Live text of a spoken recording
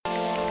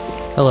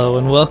Hello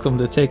and welcome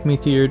to Take Me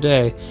Through Your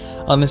Day.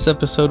 On this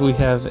episode we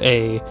have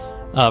a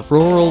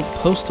rural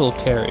postal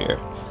carrier.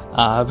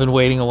 I've been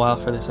waiting a while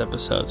for this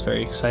episode. It's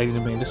very exciting to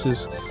me. This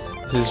is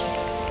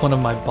one of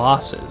my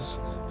bosses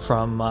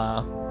from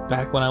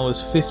back when I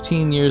was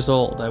 15 years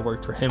old. I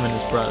worked for him and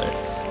his brother.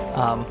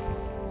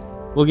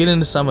 We'll get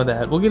into some of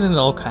that. We'll get into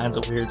all kinds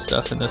of weird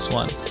stuff in this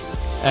one.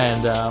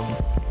 And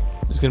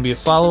there's going to be a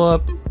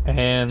follow-up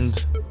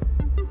and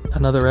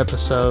another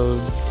episode,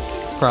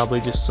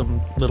 probably just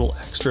some little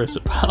extras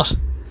about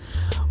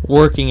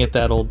working at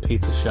that old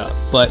pizza shop.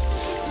 But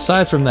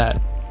aside from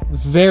that,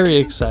 very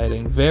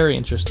exciting, very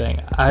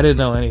interesting. I didn't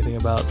know anything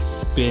about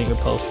being a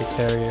postal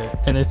carrier,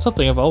 and it's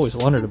something I've always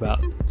wondered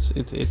about.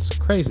 It's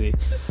crazy.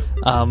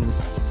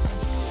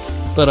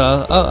 But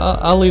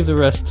I'll leave the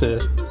rest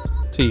to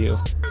you.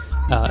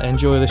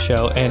 Enjoy the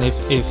show, and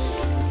if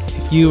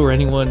you or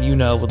anyone you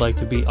know would like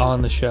to be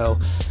on the show,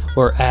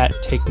 we're at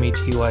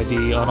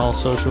TakeMeTYD on all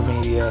social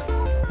media,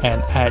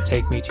 and at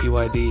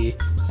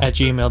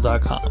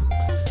TakeMeTYD@gmail.com.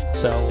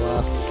 So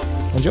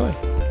enjoy.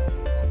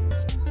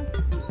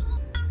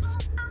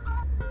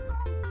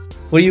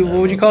 What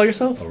would you call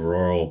yourself? A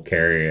rural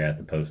carrier at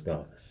the post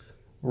office.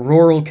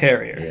 Rural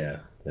carrier. Yeah,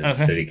 there's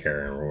a city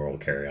carrier and a rural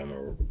carrier. I'm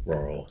a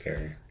rural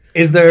carrier.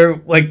 Is there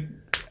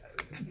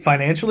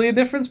financially a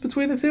difference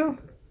between the two?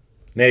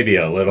 Maybe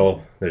a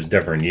little. There's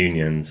different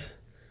unions.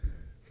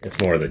 It's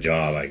more the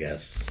job, I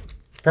guess.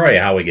 Probably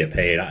how we get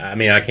paid. I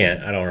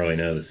don't really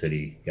know the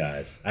city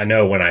guys. I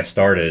know when I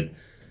started,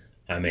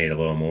 I made a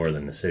little more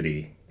than the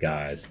city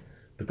guys,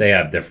 but they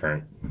have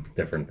different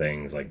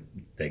things. Like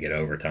they get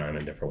overtime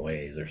in different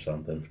ways or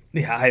something.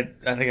 Yeah, I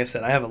think I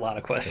said I have a lot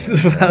of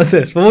questions about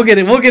this, but we'll get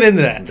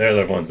into that. They're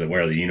the ones that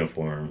wear the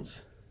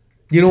uniforms.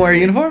 You don't wear a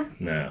uniform?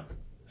 No.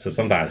 So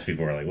sometimes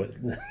people are like, "What?"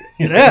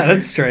 Yeah,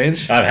 that's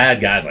strange. I've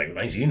had guys like,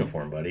 "Nice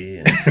uniform, buddy."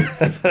 And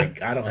it's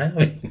like, I don't have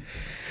it.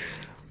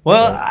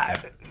 Well,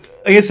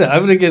 like I said, I'm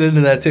going to get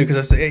into that too,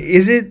 because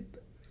is it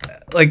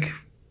like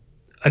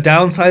a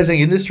downsizing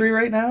industry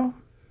right now?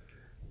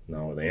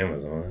 No, with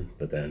Amazon,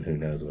 but then who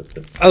knows what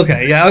the...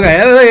 Okay. Like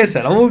I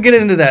said, we'll get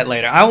into that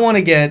later. I want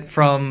to get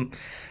from,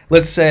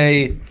 let's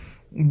say,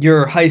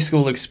 your high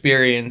school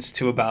experience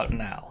to about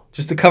now.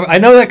 Just to cover, I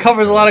know that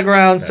covers a lot of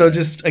ground, so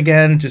just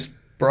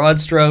broad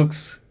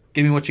strokes,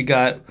 give me what you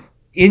got.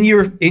 In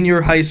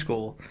your high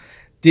school,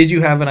 did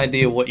you have an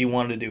idea what you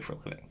wanted to do for a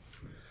living?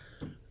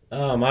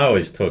 I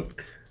always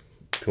took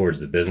towards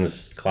the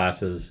business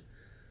classes.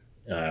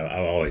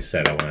 I always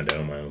said I wanted to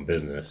own my own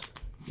business.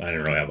 I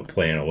didn't really have a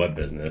plan of what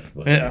business,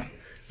 but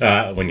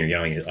when you're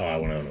young, I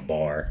want to own a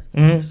bar.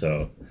 Mm-hmm.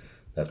 So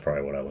that's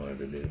probably what I wanted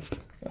to do.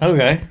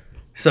 Okay.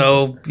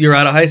 So you're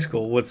out of high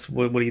school. What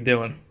are you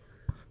doing?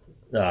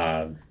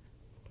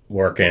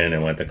 Working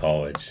and went to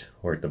college.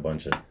 Worked a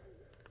bunch of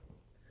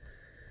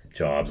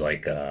jobs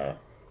like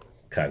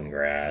cutting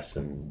grass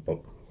and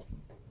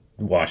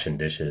washing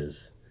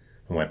dishes.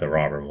 I went to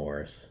Robert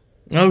Morris.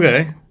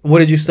 Okay. What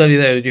did you study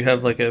there? Did you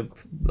have like a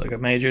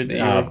major?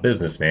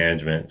 Business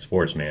management,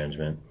 sports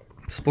management.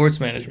 Sports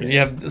management. You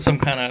have some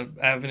kind of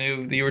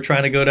avenue that you were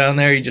trying to go down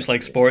there? You just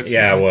like sports?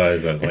 Yeah, I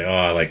was like,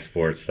 I like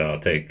sports, so I'll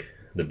take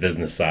the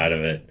business side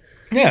of it.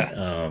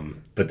 Yeah.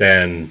 But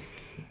then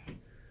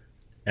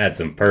had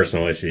some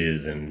personal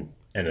issues and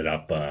ended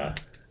up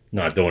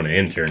not doing an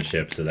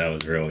internship, so that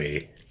was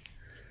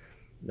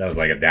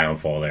like a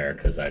downfall there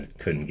because I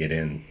couldn't get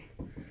in.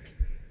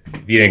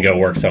 If you didn't go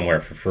work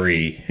somewhere for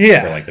free,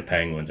 for like the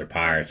Penguins or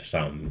Pirates or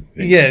something,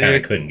 you kind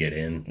of couldn't get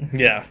in.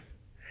 Yeah.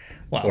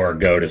 Wow. Or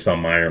go to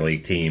some minor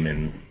league team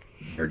in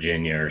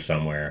Virginia or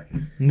somewhere.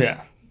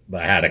 Yeah.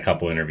 But I had a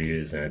couple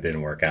interviews and it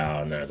didn't work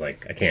out, and I was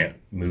like, I can't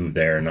move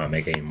there and not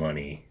make any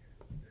money.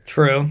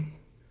 True.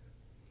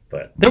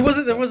 But there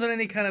wasn't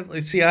any kind of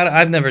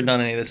I've never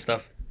done any of this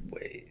stuff.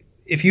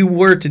 If you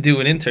were to do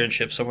an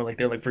internship somewhere like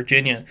there, like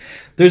Virginia,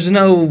 there's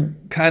no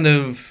kind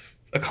of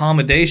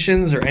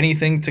accommodations or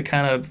anything to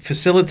kind of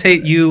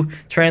facilitate you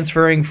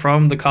transferring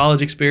from the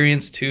college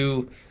experience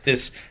to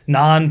this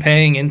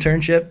non-paying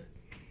internship?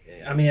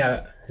 I mean,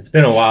 it's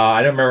been a while.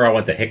 I don't remember. I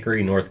went to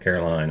Hickory, North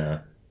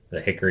Carolina. The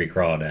Hickory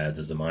Crawdads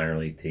was a minor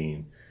league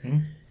team.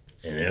 Mm-hmm.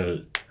 And it was,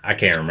 I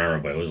can't remember,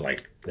 but it was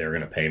like they were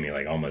going to pay me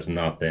like almost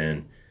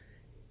nothing.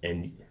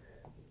 And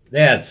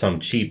they had some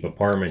cheap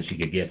apartments you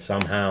could get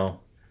somehow.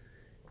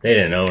 They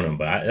didn't own them,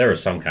 but there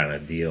was some kind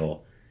of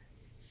deal.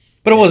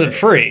 But it wasn't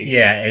free.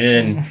 Yeah, and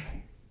then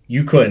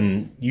you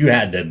couldn't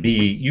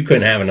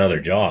have another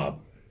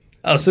job.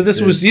 Oh, so this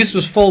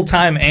was full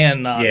time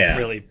and not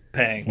really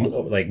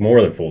paying. Like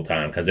more than full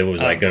time, because it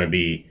was like going to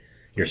be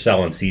you're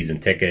selling season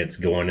tickets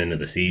going into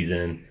the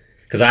season.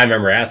 Because I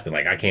remember asking,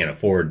 like, I can't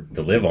afford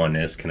to live on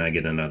this. Can I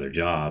get another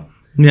job?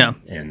 Yeah.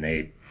 And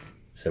they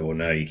said, well,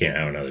 no, you can't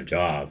have another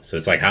job. So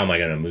it's like, how am I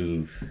going to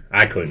move?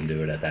 I couldn't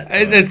do it at that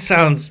time. It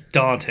sounds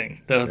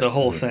daunting, the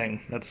whole thing.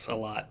 That's a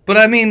lot. But,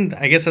 I mean,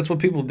 I guess that's what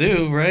people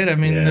do, right? I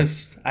mean,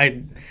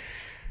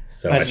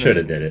 So I should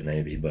have did it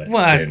maybe, but...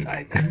 Well,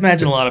 I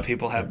imagine a lot of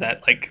people have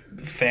that, like,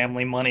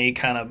 family money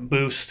kind of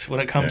boost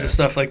when it comes to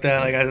stuff like that.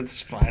 Like,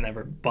 I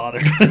never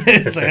bothered with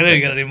it. It's like, I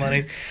didn't get any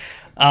money.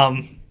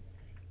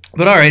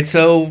 But all right,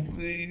 so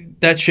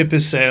that ship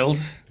has sailed.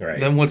 Right.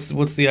 Then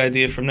what's the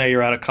idea from there?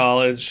 You're out of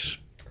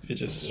college. You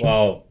just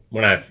Well,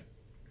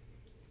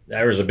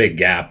 there was a big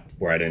gap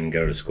where I didn't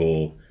go to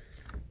school,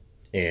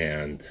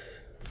 and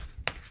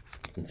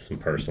some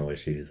personal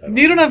issues.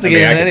 You don't have to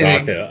get into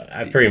anything.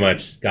 I pretty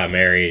much got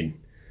married.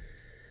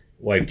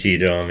 Wife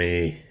cheated on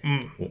me.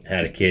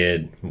 Had a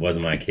kid. It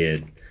wasn't my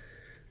kid.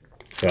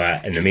 So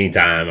in the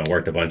meantime, I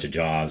worked a bunch of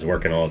jobs,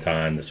 working all the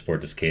time to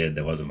support this kid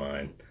that wasn't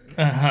mine.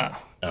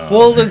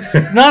 Well, it's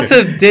not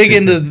to dig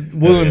into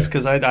wounds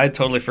because I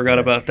totally forgot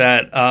about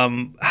that.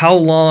 How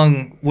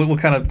long? What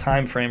kind of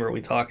time frame are we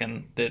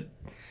talking that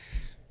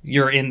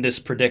you're in this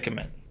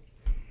predicament?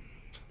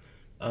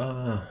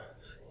 At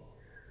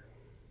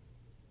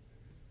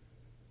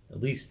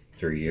least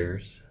 3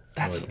 years.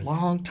 That's a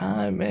long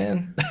time,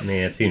 man. I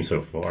mean, it seems so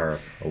far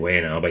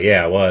away now, but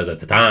yeah, it was at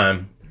the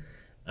time.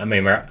 I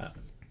mean,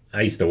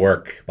 I used to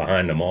work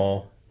behind the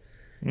mall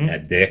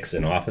at Dick's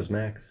and Office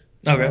Max.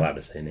 Okay. I'm allowed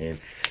to say names.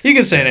 You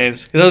can say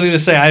names. Because I was going to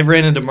say, I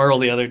ran into Merle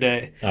the other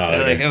day. Oh,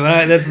 okay.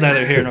 That's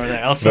neither here nor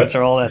there. I'll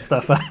censor all that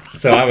stuff out.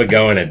 So I would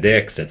go in at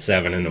Dick's at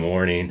 7 in the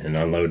morning and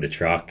unload the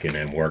truck and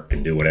then work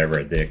and do whatever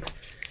at Dick's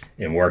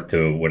and work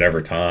to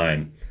whatever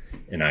time.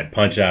 And I'd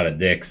punch out at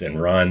Dick's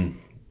and run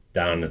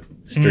down the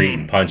street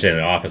and punch in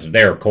an office.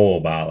 They were cool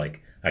about,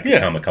 like, I could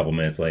come a couple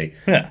minutes late.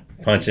 Yeah.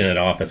 Punch in at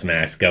Office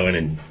Max, go in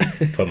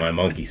and put my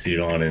monkey suit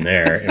on in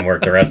there and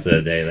work the rest of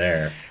the day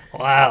there.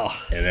 Wow.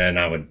 And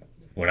then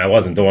when I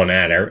wasn't doing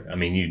that, I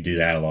mean, you do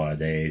that a lot of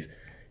days.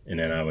 And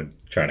then I would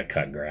try to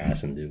cut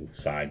grass and do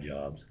side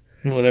jobs.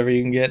 Whatever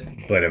you can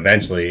get. But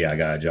eventually I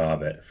got a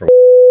job at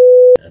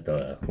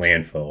the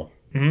landfill,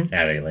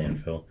 at a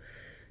landfill.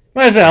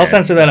 I'll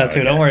censor that out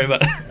too. Don't worry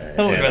about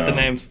the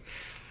names.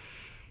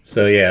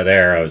 So yeah,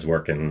 there I was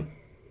working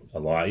a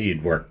lot.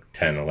 You'd work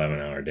 10,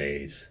 11-hour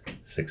days,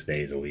 6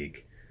 days a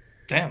week.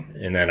 Damn.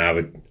 And then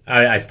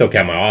I still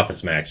kept my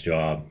Office Max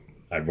job.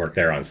 I'd work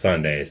there on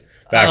Sundays.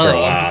 But after a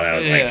while, that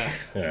was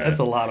that's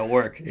a lot of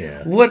work.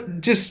 Yeah. I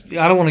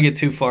don't want to get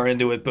too far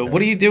into it, but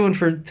what are you doing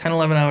for 10,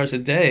 11 hours a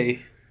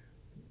day?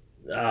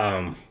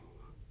 Well,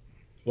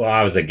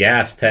 I was a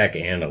gas tech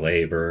and a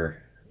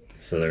laborer.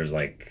 So there's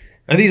like...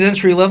 Are these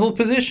entry-level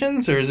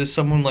positions, or is this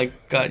someone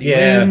like got you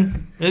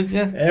in?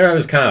 Yeah. There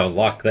was kind of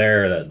luck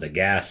there that the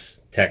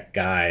gas tech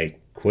guy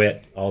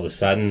quit all of a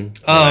sudden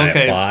when I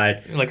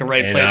applied. Like a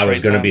right place, and I was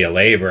going to to be a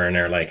laborer, and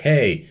they're like,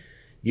 hey,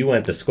 you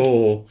went to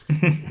school.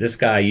 This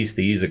guy used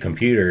to use a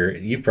computer.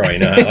 You probably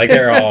know. Like,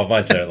 they're all a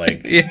bunch of,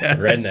 like,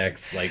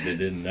 rednecks, like, that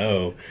didn't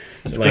know.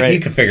 It's like, great.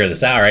 You can figure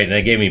this out, right? And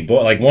they gave me,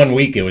 like, 1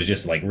 week, it was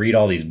just, like, read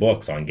all these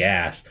books on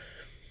gas,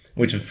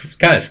 which was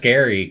kind of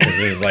scary because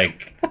it was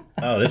like,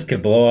 oh, this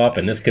could blow up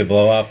and this could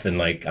blow up. And,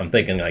 like, I'm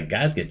thinking, like,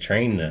 guys get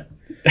trained to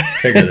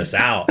figure this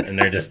out, and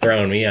they're just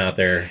throwing me out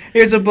there.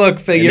 Here's a book,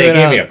 figure it out.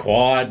 They gave me a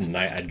quad, and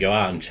I'd go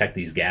out and check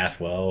these gas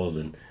wells,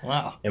 and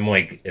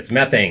like, it's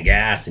methane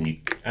gas, and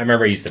I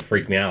remember it used to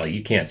freak me out, like,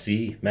 you can't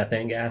see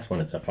methane gas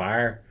when it's a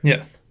fire.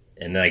 Yeah.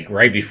 And like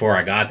right before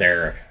I got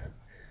there,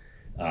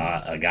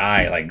 a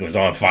guy like was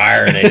on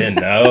fire and they didn't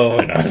know,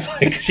 and I was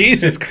like,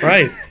 Jesus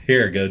Christ,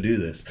 here, go do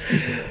this.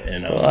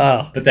 And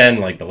but then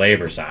like the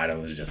labor side, it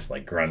was just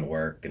like grunt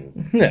work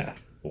and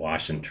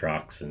washing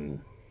trucks and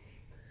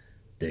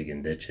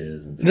digging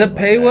ditches and stuff. Does it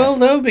pay well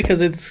though?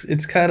 Because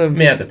it's kind of. I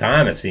mean, at the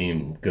time it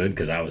seemed good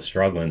because I was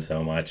struggling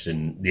so much,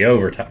 and the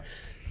overtime.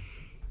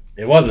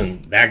 It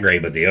wasn't that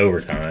great, but the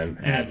overtime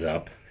adds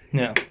up.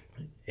 Yeah.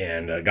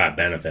 And got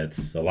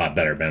benefits, a lot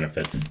better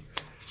benefits.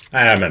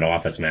 I had them at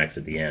Office Max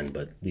at the end,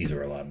 but these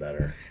were a lot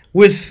better.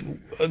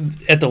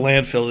 At the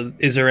landfill,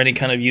 is there any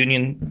kind of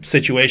union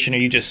situation, or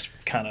you just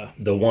kind of...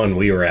 The one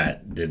we were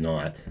at did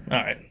not. All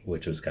right.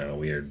 Which was kind of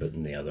weird, but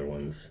the other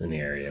ones in the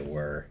area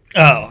were.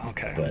 Oh,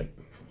 okay. But,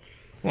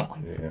 well,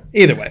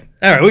 either way.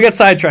 All right, we got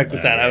sidetracked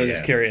with that. I was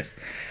just curious.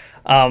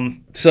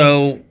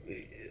 So,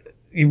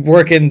 you're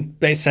working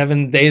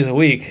 7 days a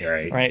week,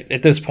 right,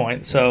 at this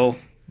point. So,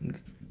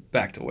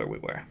 back to where we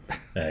were.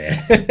 Oh,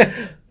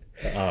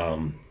 yeah.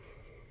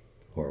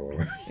 Where were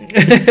we?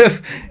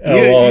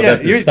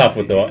 The stuff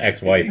with the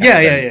ex-wife.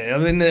 Yeah.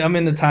 I'm in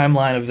the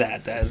timeline of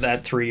that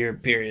 3-year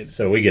period.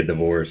 So we get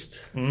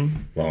divorced.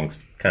 Long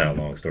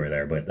story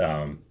there, but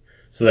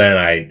so then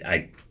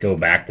I go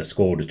back to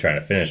school to try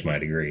to finish my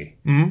degree.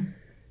 Mm-hmm.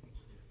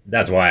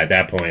 That's why at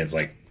that point it's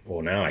like,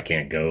 well, now I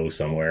can't go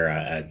somewhere.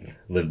 I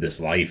lived this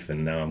life,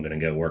 and now I'm going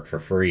to go work for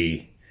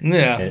free.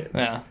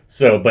 Yeah.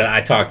 So, but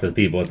I talked to the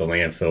people at the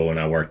landfill, and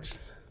I worked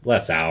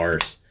less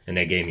hours, and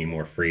they gave me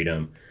more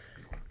freedom.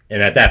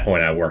 And at that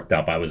point, I worked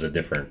up. I was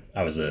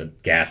a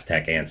gas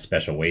tech and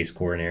special waste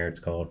coordinator, it's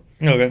called.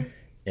 Okay.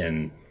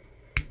 And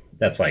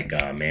that's like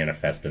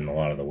manifesting. A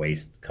lot of the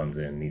waste comes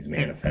in these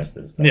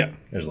manifested stuff. Yeah.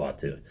 There's a lot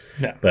to it.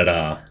 Yeah.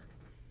 But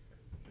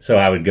so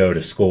I would go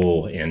to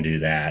school and do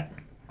that.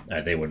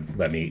 They would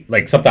let me,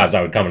 like, sometimes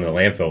I would come into the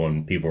landfill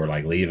when people were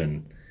like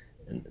leaving.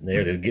 And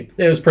it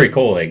was pretty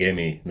cool. They gave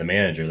me, the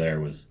manager there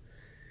was,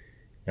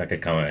 I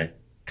could come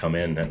come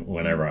in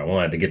whenever I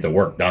wanted to get the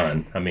work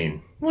done. I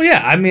mean, well,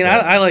 yeah. I mean,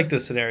 I like the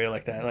scenario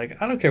like that. Like,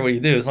 I don't care what you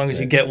do as long as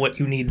you get what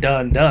you need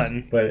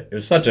done. But it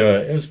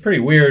was pretty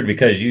weird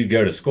because you'd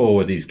go to school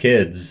with these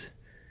kids,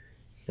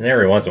 and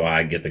every once in a while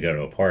I'd get to go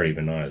to a party,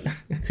 but not as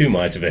too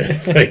much of it.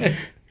 It's like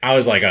I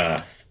was like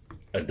a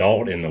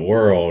adult in the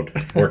world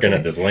working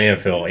at this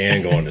landfill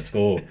and going to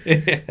school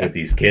with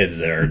these kids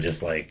that are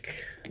just like,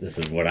 this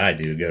is what I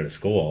do, go to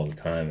school all the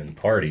time and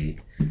party.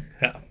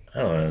 Yeah. I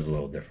don't know, it was a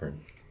little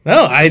different.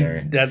 No,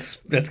 that's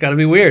got to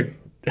be weird.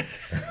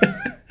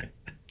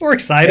 Or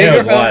exciting. It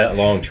was a lot of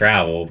long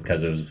travel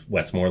because it was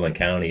Westmoreland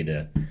County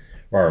to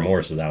Robert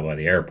Morris was out by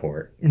the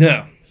airport.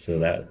 Yeah. So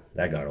that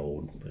got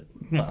old. But.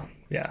 Well,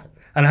 yeah.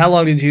 And how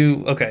long did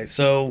you? Okay,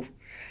 so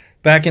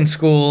back in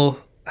school,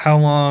 how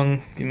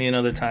long? Give me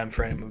another time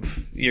frame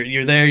of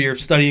you're there. You're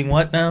studying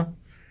what now?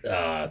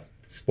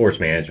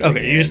 Sports management.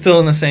 Okay, you're still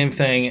in the same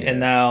thing, and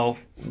now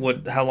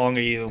what? How long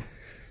are you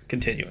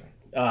continuing?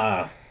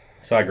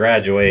 So I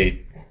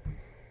graduate.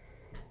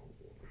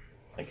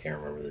 I can't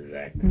remember the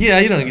exact. Yeah,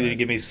 you don't need to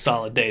give me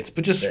solid dates,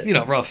 but just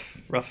rough.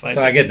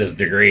 So I get this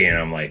degree, and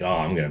I'm like, oh,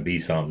 I'm gonna be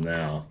something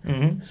now.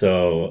 Mm-hmm.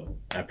 So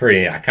I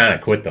kind of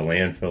quit the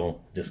landfill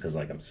just because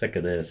like I'm sick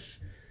of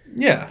this.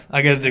 Yeah,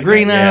 I got a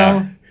degree now.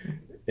 Yeah.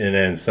 And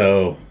then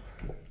so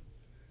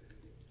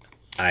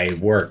I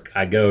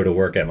go to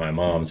work at my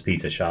mom's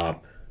pizza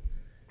shop,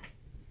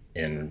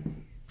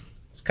 and I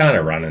was kind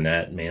of running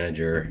that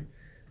manager.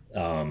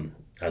 I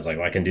was like,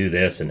 well, I can do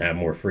this and have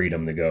more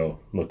freedom to go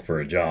look for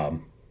a job.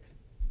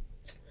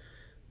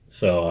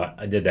 So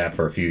I did that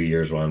for a few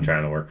years while I'm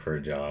trying to work for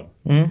a job.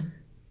 Mm-hmm.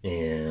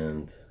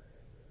 And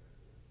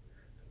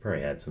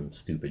probably had some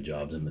stupid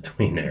jobs in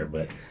between there,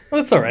 but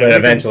well, that's all right. But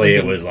eventually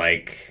it was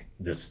like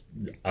this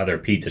other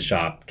pizza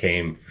shop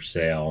came for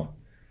sale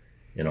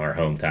in our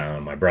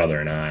hometown, my brother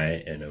and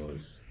I, and it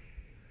was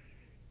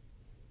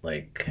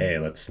like, hey,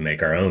 let's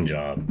make our own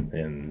job,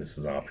 and this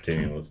is an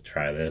opportunity. Let's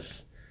try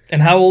this.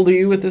 And how old are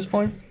you at this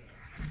point?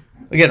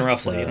 Again,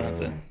 roughly, you don't have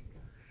to.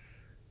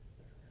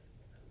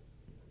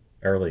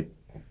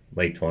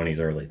 Late 20s,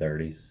 early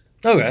 30s.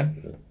 Okay.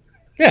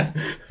 Yeah.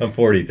 I'm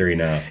 43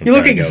 now. So you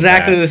look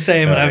exactly the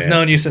same, and I've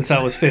known you since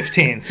I was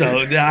 15, so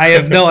I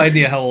have no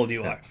idea how old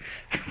you are.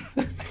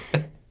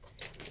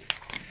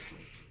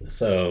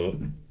 So,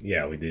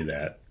 yeah, we do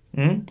that.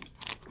 Mm-hmm.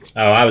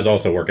 Oh, I was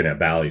also working at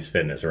Bally's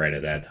Fitness right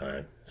at that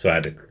time. So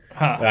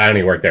I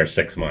only worked there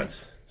 6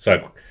 months.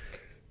 So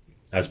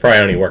I was probably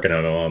only working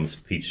on my mom's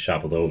pizza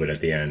shop a little bit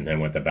at the end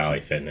and went to Bally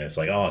Fitness.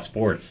 Like, oh,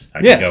 sports.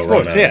 I could go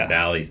run out of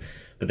Bally's.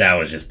 But that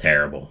was just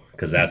terrible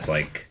because that's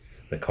like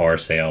the car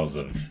sales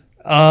of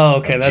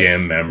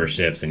gym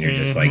memberships, and you're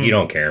just like, you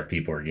don't care if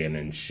people are getting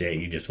in shit.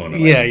 You just want to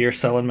you're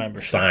selling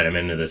memberships. Sign them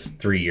into this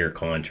 3-year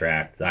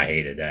contract. I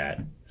hated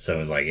that. So it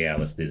was like, yeah,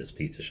 let's do this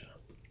pizza shop.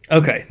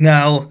 Okay,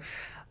 now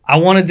I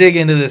want to dig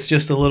into this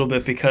just a little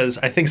bit because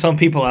I think some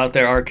people out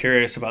there are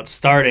curious about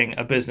starting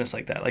a business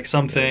like that, like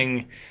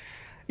something,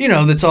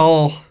 that's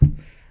all.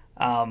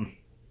 I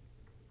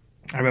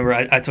remember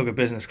I took a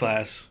business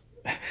class.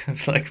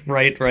 Like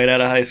right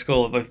out of high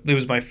school. It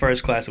was my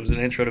first class. It was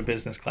an intro to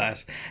business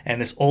class, and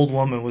this old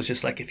woman was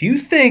just like, if you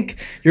think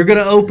you're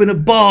gonna open a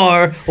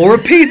bar or a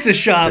pizza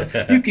shop,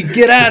 you can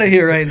get out of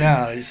here right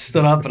now. I just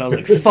stood up and I was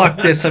like, fuck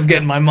this, I'm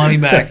getting my money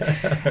back.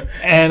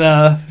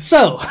 And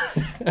so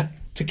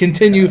to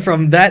continue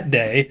from that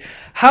day,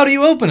 how do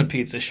you open a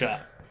pizza shop?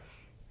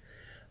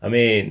 I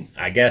mean,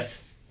 I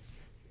guess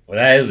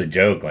that is a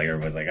joke. Like,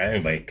 everybody's like,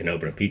 anybody can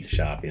open a pizza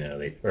shop,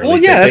 that's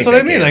what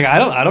I mean. Like,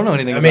 I don't know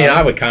anything about it.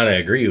 I would kind of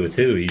agree with,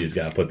 too. You just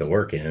got to put the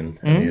work in.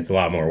 Mm-hmm. I mean, it's a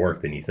lot more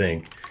work than you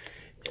think.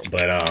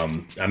 But,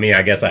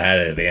 I guess I had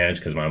an advantage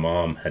because my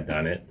mom had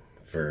done it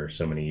for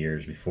so many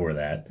years before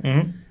that.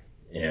 Mm-hmm.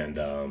 And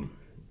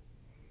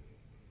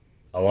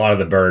a lot of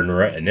the burden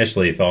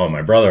initially fell on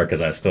my brother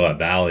because I was still at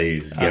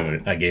Bally's.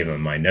 I gave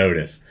him my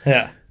notice.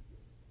 Yeah.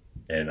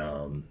 And,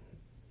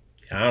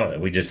 I don't know.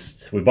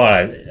 We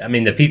bought.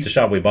 The pizza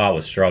shop we bought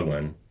was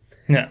struggling.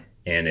 Yeah.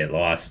 And it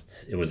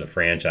was a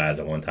franchise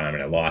at one time,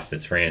 and it lost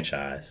its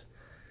franchise.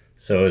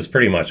 So it was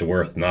pretty much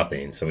worth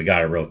nothing. So we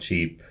got it real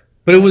cheap.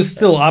 But it was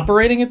still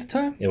operating at the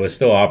time? It was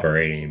still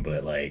operating,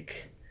 but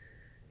like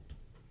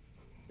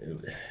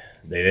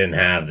they didn't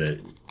have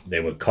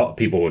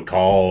people would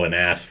call and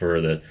ask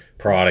for the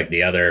product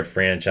the other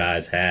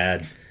franchise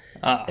had.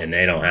 And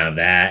they don't have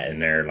that,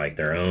 and they're like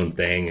their own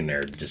thing, and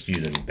they're just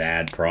using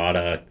bad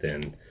product.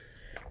 And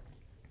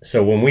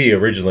so when we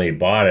originally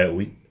bought it,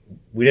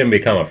 we didn't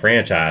become a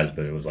franchise,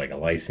 but it was like a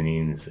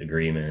licensing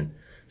agreement.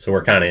 So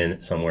we're kind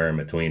of somewhere in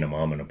between a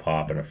mom and a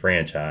pop and a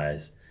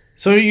franchise.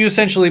 So you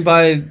essentially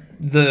buy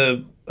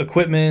the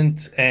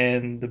equipment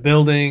and the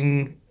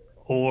building,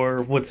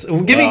 or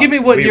give me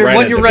what you're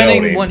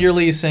renting, building. What you're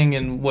leasing,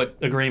 and what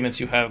agreements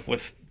you have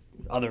with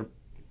other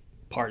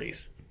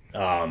parties.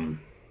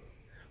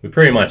 We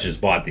pretty much just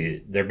bought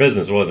their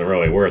business wasn't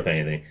really worth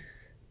anything.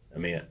 I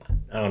mean,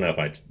 I don't know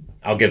if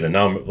I'll give the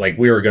number. Like,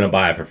 we were going to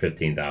buy it for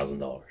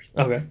 $15,000.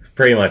 Okay.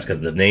 Pretty much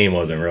because the name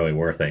wasn't really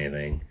worth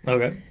anything.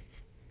 Okay.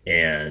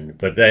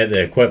 But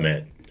the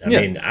equipment, I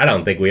mean, I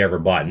don't think we ever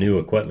bought new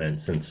equipment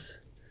since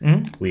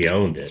we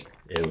owned it.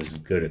 It was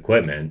good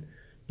equipment,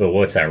 but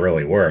what's that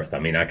really worth? I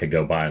mean, I could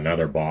go buy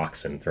another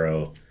box and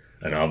throw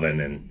an oven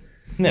and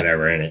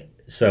whatever in it.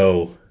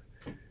 So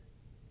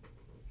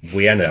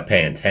we ended up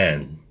paying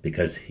 10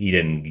 because he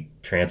didn't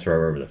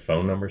transfer over the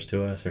phone numbers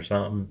to us or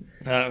something.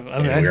 Okay.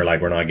 And we were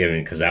like, we're not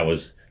giving, because that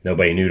was,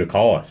 nobody knew to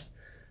call us.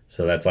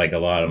 So that's like a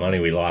lot of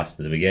money we lost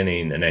at the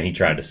beginning. And then he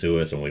tried to sue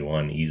us and we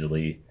won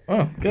easily.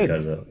 Oh, good.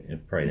 Because you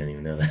probably didn't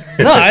even know that.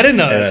 No, I didn't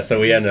know and, that. So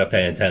we ended up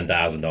paying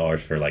 $10,000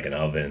 for like an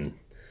oven,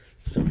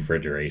 some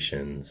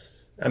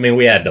refrigerations. I mean,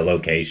 we had the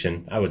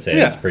location. I would say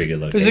it's a pretty good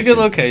location. It was a good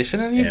location.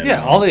 And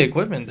all the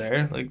equipment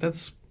there. Like,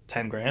 that's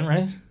 10 grand,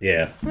 right?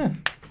 Yeah.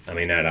 I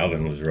mean, that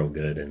oven was real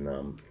good. And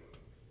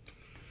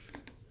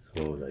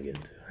so what was I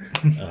getting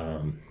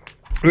to?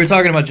 We were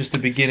talking about just the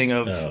beginning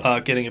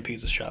of getting a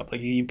pizza shop.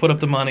 Like, you put up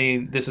the money,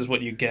 this is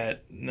what you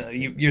get.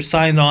 You're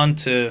signed on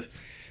to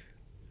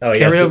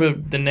carry over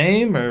the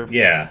name? Or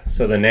yeah,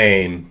 so the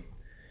name,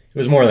 it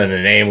was more than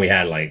a name. We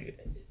had, like,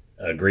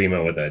 an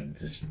agreement with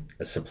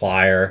a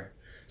supplier,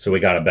 so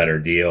we got a better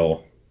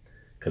deal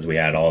because we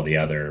had all the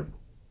other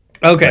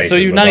okay, so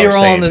now you're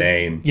all on the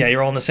name. Yeah,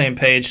 you're all on the same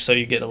page, so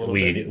you get a little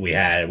bit. We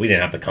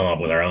didn't have to come up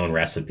with our own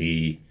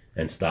recipe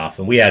and stuff,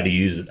 and we had to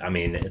use, I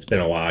mean, it's been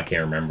a while, I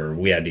can't remember,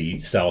 we had to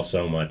sell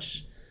so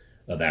much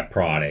of that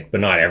product, but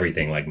not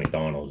everything like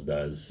McDonald's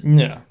does,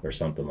 or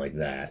something like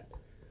that.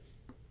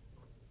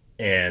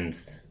 And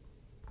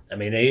I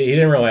mean, he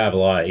didn't really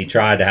have he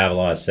tried to have a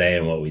lot of say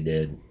in what we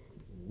did.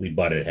 We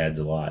butted heads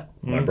a lot,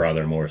 my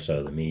brother more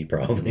so than me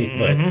probably,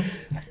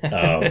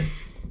 but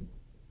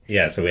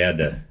yeah, so we had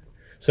to,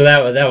 so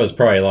that was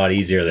probably a lot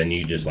easier than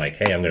you just like,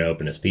 hey, I'm going to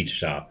open this pizza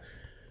shop.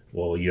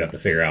 Well, you have to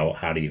figure out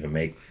how to even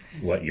make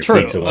what your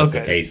pizza wants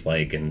to taste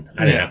like, and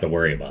I didn't have to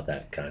worry about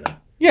that kind of.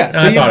 Yeah, so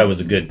I thought it was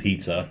a good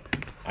pizza.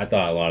 I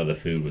thought a lot of the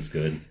food was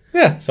good.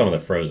 Yeah, some of the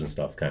frozen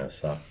stuff kind of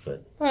sucked,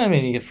 but I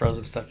mean, you get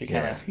frozen stuff, you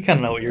kind of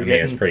know what you're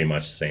getting. It's pretty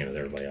much the same as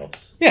everybody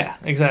else. Yeah,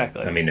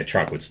 exactly. I mean, the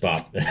truck would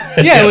stop.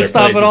 Yeah, it would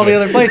stop at all the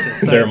other places.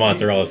 So their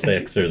mozzarella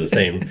sticks are the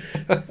same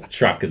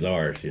truck as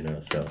ours,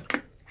 So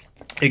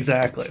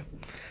exactly.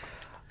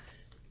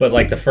 But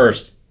like the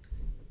first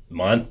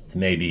month,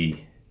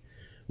 maybe.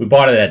 We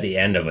bought it at the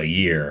end of a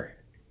year,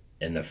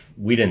 and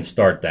we didn't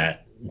start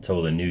that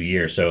until the new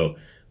year. So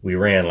we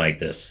ran like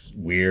this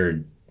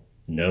weird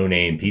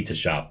no-name pizza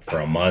shop for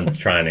a month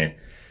trying to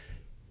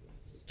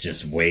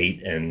just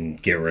wait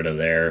and get rid of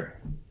their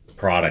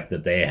product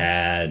that they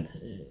had.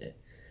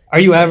 Are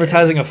you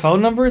advertising a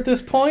phone number at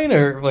this point,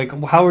 or like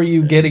how are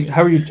you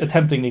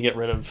attempting to get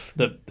rid of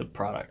the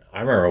product?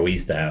 I remember we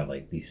used to have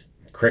like these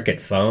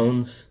Cricket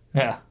phones.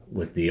 Yeah.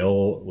 With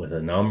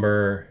a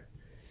number.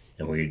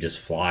 And we would just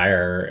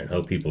flyer and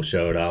hope people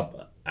showed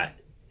up. I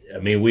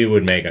mean, we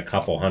would make a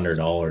couple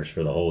 $100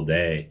 for the whole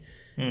day,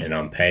 and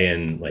I'm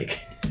paying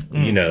like,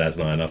 that's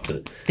not enough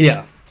to.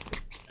 Yeah.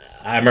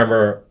 I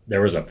remember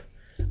there was a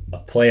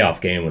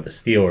playoff game with the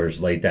Steelers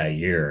late that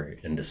year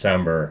in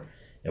December,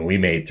 and we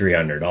made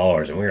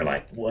 $300, and we were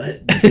like,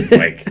 "What? This is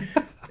like,"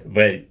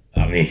 but.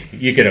 I mean,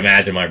 you could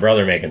imagine my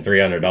brother making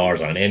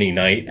 $300 on any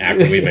night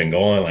after we've been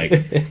going, like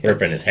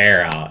ripping his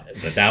hair out.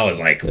 But that was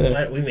like,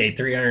 what? We made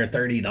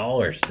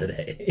 $330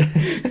 today.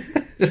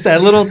 Just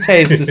that little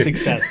taste of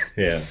success.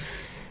 Yeah.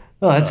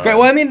 Well, that's great.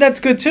 Well, I mean, that's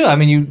good too. I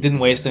mean, you didn't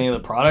waste any of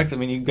the product. I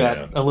mean, you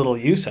got a little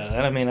use out of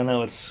that. I mean, I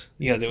know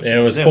you got to do what you And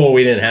it was cool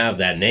we didn't have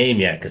that name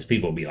yet because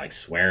people would be like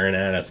swearing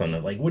at us on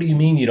like, what do you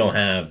mean you don't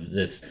have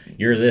this?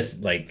 You're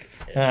this, like,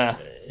 but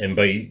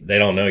they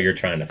don't know you're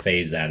trying to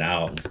phase that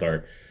out and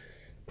start.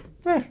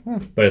 But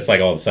it's like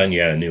all of a sudden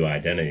you had a new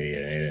identity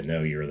and they didn't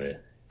know you were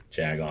the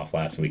jag-off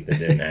last week that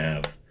didn't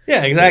have.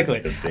 Yeah,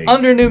 exactly.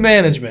 Under new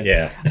management.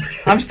 Yeah.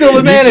 I'm still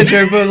the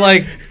manager, but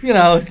like,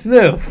 it's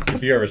new.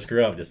 If you ever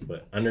screw up, just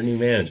put under new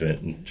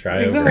management and try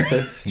exactly.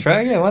 over.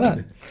 Try again, why not?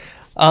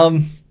 All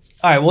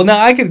right, well now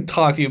I can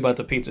talk to you about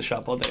the pizza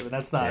shop all day, but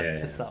that's not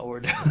what we're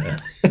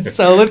doing.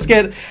 So let's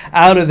get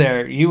out of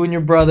there. You and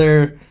your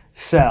brother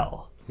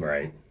sell.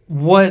 Right.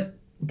 What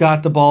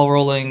got the ball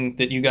rolling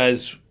that you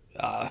guys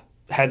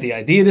had the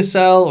idea to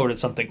sell, or did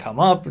something come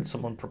up? Did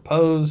someone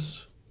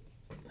propose?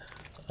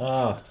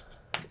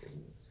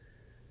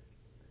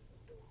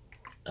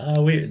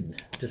 We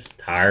just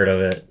tired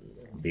of it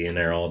being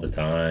there all the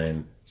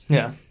time.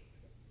 Yeah.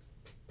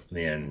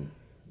 In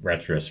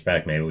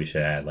retrospect, maybe we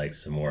should add like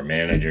some more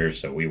managers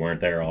so we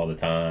weren't there all the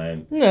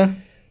time. Yeah.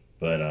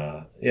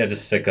 But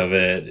just sick of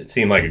it. It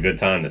seemed like a good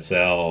time to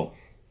sell.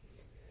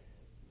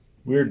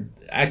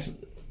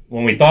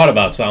 When we thought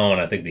about selling,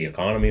 I think the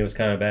economy was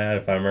kind of bad,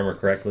 if I remember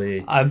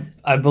correctly.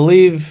 I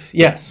believe,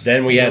 yes.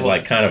 Then we had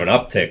like kind of an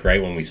uptick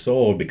right when we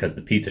sold because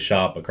the pizza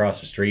shop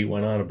across the street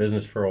went out of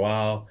business for a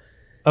while.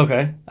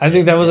 Okay. I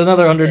think that was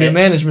another under new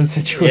management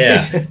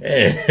situation.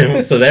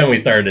 Yeah. So then we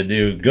started to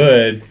do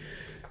good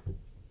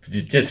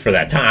just for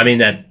that time. I mean,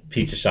 that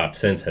pizza shop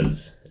since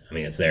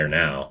it's there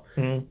now.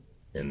 Mm-hmm.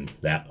 And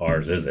that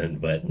ours isn't,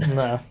 but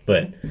no.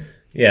 But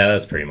yeah,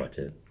 that's pretty much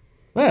it.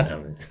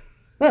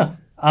 Yeah.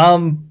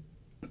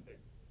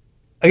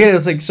 again,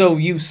 it's like, so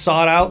you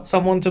sought out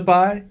someone to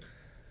buy?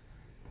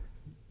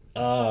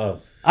 Uh,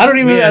 I don't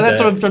even. Yeah, That's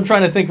what I'm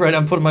trying to think. Right,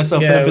 I'm putting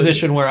myself in Yeah, a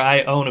position where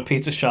I own a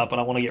pizza shop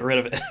and I want to get rid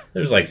of it.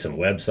 there's like some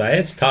website.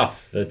 It's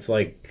tough. It's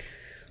like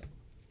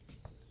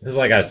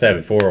I said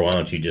before. Why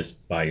don't you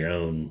just buy your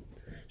own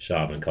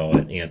shop and call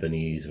it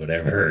Anthony's,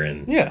 whatever?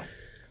 And Yeah.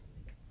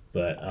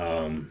 but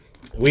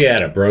we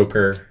had a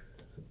broker,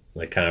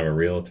 like kind of a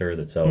realtor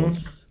that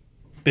sells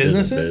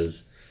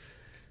Businesses?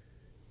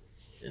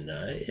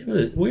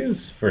 and we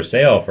was for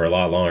sale for a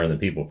lot longer than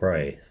people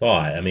probably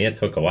thought. I mean, it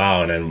took a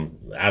while, and then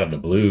out of the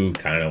blue,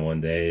 kind of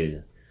one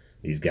day,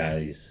 these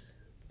guys,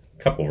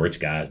 a couple rich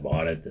guys,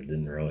 bought it that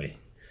didn't really.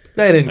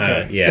 They didn't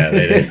care. Yeah,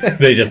 they didn't.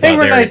 They just They thought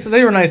were nice.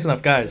 They were nice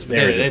enough guys. But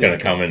they were just they going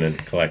to didn't come in and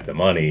collect the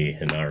money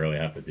and not really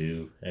have to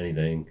do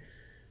anything.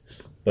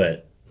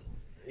 But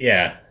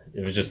yeah,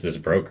 it was just this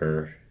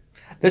broker.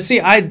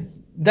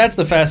 That's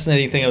the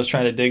fascinating thing I was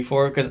trying to dig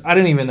for, because I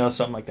didn't even know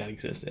something like that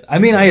existed. I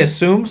mean, I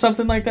assumed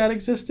something like that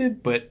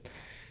existed, but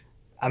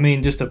I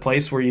mean, just a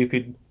place where you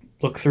could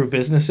look through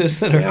businesses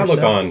that are. I for look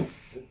sale. on.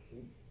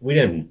 We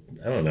didn't.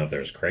 I don't know if there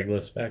was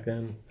Craigslist back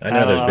then. I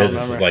know I there's don't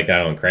businesses remember. like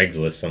that on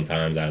Craigslist.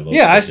 Sometimes I look.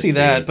 Yeah, I to see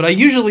that, but I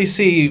usually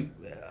see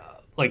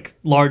like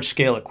large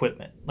scale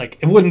equipment. Like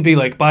it wouldn't be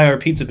like buy our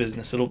pizza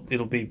business. It'll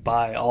be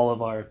buy all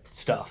of our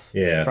stuff.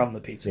 Yeah. From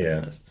the pizza Yeah.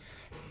 business.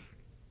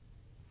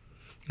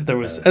 There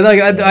was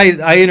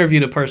I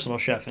interviewed a personal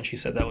chef, and she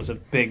said that was a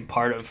big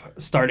part of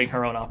starting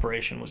her own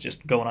operation, was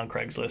just going on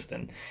Craigslist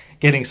and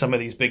getting some of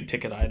these big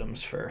ticket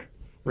items for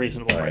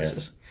reasonable yeah.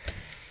 prices.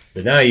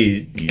 But now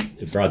you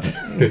brought.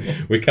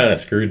 We kind of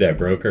screwed that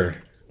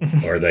broker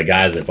or the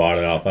guys that bought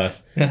it off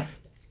us. Yeah.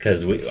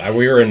 Because we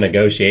were in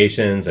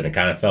negotiations and it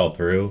kind of fell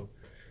through,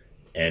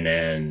 and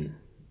then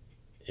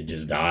it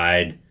just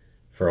died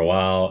for a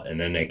while, and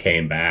then they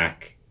came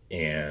back,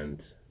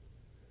 and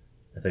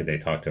I think they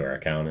talked to our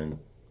accountant.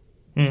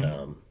 I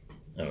don't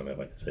know if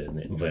I can say his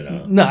name,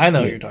 but No, I know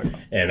what you're talking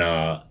about.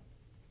 and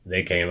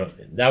they came.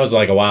 That was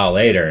like a while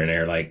later, and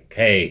they're like,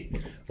 "Hey,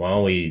 why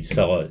don't we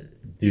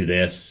do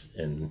this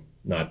and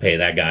not pay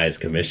that guy's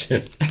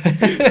commission?"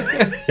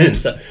 And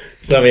so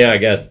I mean,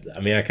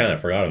 I kind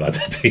of forgot about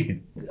that.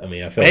 I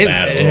mean, I feel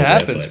bad a It little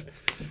happens. bit,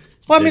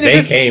 Well, I but mean, they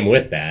if came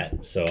with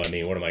that. So I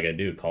mean, what am I going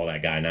to do? Call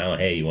that guy now?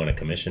 Hey, you want a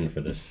commission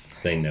for this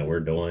thing that we're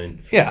doing?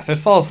 if it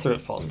falls through,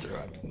 it falls through.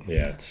 I mean,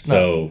 Yeah.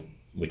 So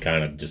we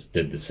kind of just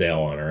did the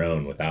sale on our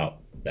own without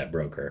that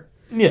broker.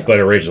 yeah. But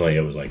originally,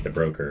 it was like the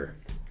broker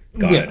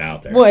got it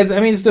out there. Well,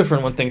 it's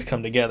different when things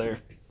come together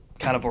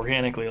kind of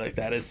organically like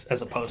that,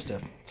 as opposed to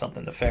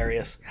something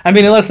nefarious. I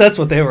mean, unless that's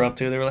what they were up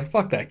to. They were like,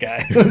 fuck that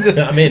guy. let's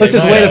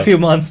just wait a few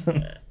months.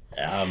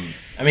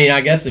 I mean,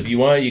 I guess if you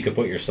want, you could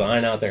put your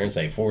sign out there and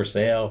say for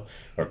sale,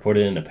 or put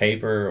it in the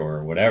paper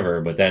or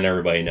whatever. But then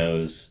everybody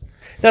knows.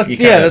 You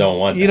kinda don't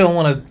want you that. don't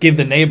want to give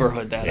the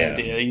neighborhood that Yeah.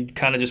 idea. You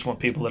kind of just want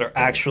people that are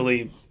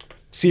actually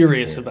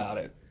serious about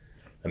it.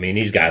 I mean,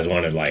 these guys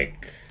wanted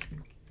like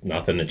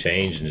nothing to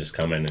change and just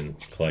come in and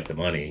collect the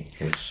money,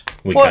 which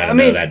we Well, kind of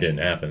know that didn't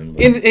happen.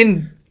 But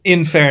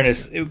In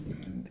fairness,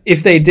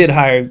 if they did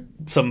hire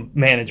some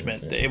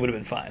management, it would have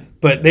been fine.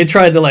 But they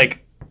tried to like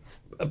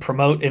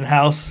promote in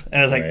house, and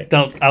I was like, Right.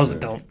 don't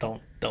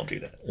do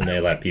that. and they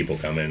let people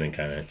come in and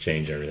kind of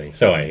change everything.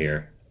 So I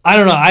hear. I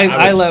don't know.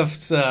 I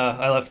was-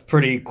 left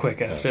pretty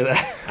quick after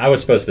that. I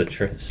was supposed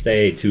to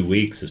stay 2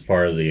 weeks as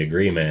part of the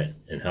agreement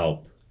and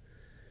help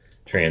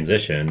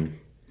transition,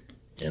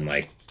 and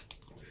like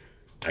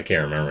I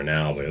can't remember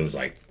now, but it was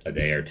like a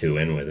day or two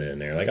in with it,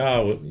 and they're like,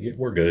 "Oh,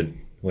 we're good.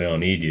 We don't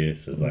need you."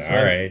 So it's like,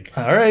 "All right."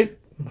 All right,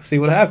 we'll see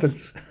what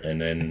happens. And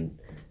then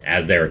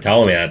as they were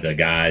telling me that,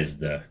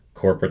 the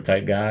corporate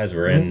type guys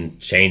were in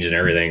changing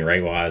everything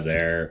right while I was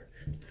there,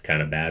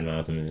 kind of bad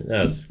mouthing me.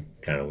 That was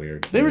kind of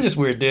weird. They were just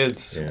weird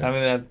dudes. Yeah. I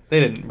mean, they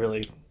didn't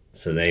really.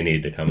 So they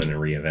needed to come in and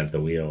reinvent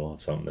the wheel,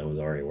 something that was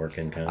already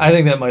working. Kind of. I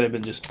think that might have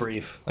been just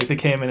brief. Like they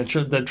came in and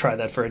they tried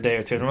that for a day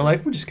or two, and we're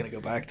like, we're just gonna go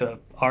back to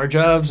our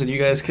jobs, and you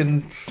guys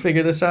can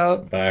figure this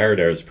out. But I heard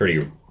there was a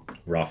pretty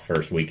rough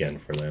first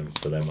weekend for them,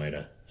 so that might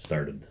have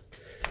started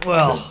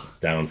Well,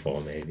 the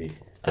downfall, maybe.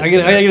 I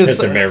gotta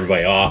Pissing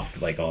everybody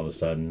off, like all of a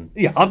sudden.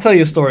 yeah, I'll tell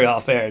you a story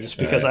off air, just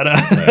because All I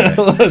right.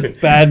 don't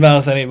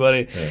badmouth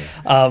anybody.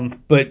 Yeah.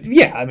 But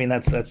yeah, I mean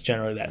that's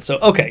generally that. So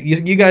okay,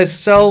 you guys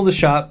sell the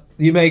shop,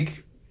 you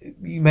make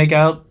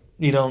out,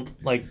 you don't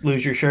like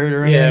lose your shirt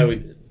or anything. Yeah,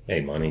 we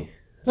made money.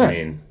 Yeah. I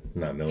mean,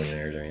 not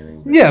millionaires or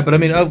anything. Yeah, but I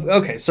mean,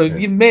 okay, so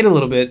you made a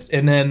little bit,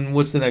 and then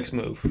what's the next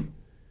move?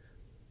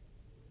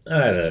 I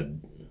had a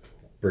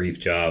brief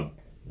job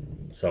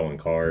selling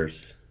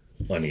cars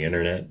on the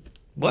internet,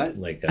 What?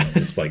 like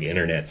just like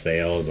internet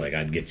sales. Like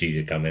I'd get you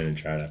to come in and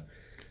try to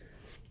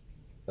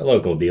the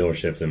local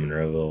dealerships in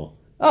Monroeville.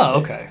 Oh,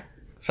 okay,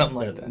 something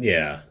like that.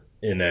 Yeah,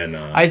 and then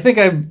I think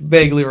I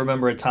vaguely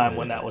remember a time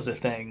when that was a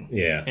thing.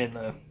 yeah, and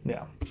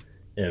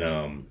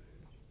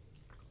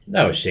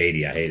that was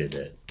shady. I hated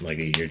it. Like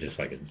you're just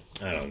like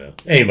I don't know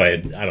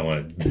anybody. I don't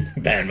want to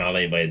badmouth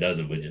anybody that does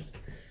it, but just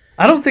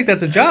I don't think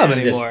that's a job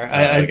I'm just- anymore.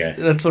 okay.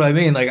 That's what I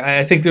mean. Like,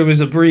 I think there was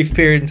a brief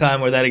period in time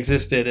where that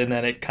existed, and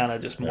then it kind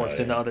of just morphed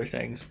yeah. into other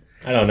things.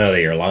 I don't know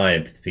that you're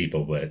lying to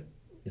people, but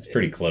it's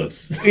pretty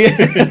close.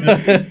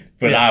 Yeah.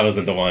 But Yeah. I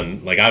wasn't the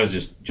one. Like I was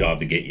just job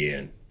to get you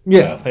in.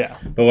 Yeah, So, yeah.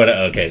 But what?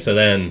 Okay, so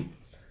then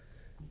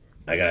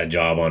I got a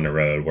job on the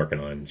road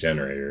working on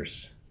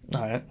generators.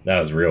 All right. That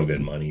was real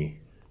good money.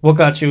 What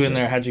got you in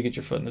there? How'd you get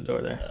your foot in the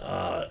door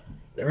there?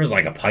 There was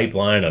like a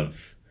pipeline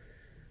of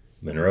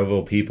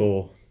Monroeville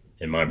people,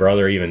 and my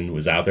brother even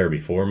was out there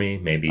before me,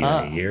 maybe even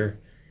a year.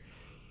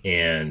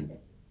 And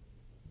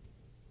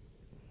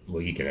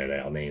well, you can edit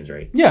out names,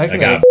 right? Yeah, I I can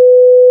got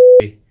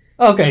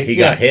Okay. he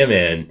got him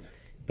in,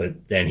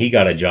 but then he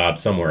got a job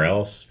somewhere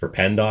else for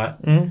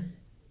PennDOT. Mhm.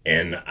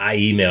 And I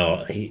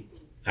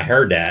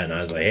heard that, and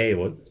I was like, hey,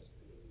 what?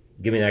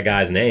 Give me that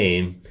guy's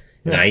name.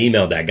 And I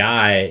emailed that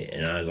guy,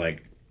 and I was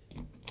like,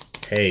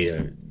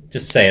 hey,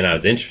 just saying I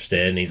was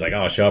interested. And he's like,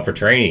 oh, show up for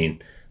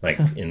training like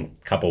in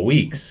a couple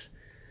weeks.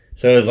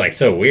 So it was like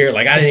so weird.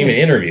 Like I didn't even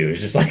interview. It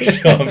was just like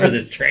show up for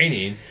this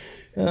training.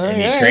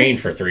 And you trained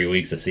for 3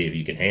 weeks to see if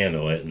you can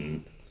handle it.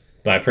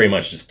 But I pretty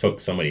much just took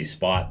somebody's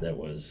spot that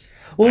was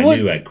I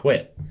knew I'd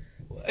quit.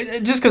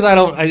 Just because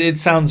it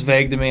sounds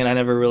vague to me, and I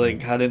never really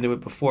got into it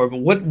before. But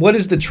what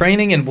is the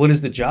training and what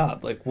is the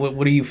job? Like,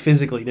 what are you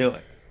physically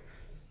doing?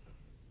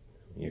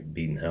 You're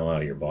beating the hell out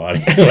of your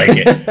body. Like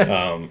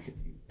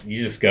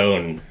you just go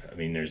and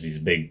there's these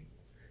big.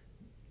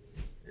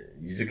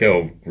 You just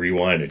go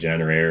rewind a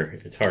generator.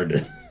 It's hard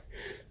to.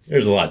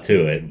 There's a lot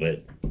to it,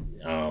 but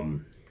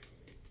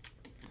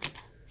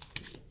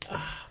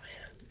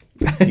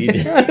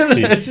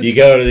you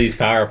go to these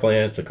power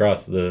plants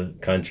across the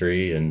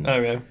country, and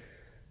Okay.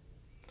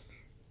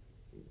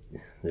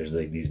 there's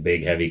like these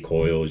big heavy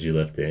coils you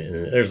lift in.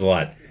 And there's a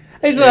lot.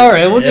 It's all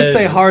right. We'll just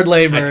say hard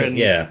labor.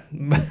 Yeah.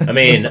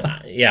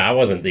 I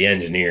wasn't the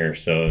engineer,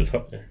 so it was,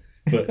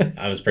 but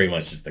I was pretty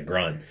much just the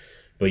grunt.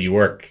 But you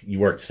work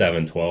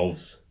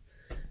 7/12s,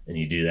 and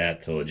you do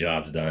that till the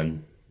job's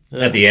done.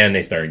 At the end,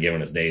 they started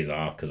giving us days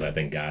off because I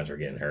think guys were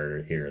getting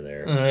hurt here or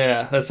there.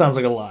 Yeah, that sounds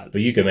like a lot.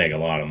 But you can make a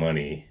lot of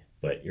money,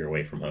 but you're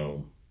away from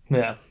home.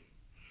 Yeah.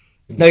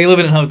 Now you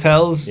living in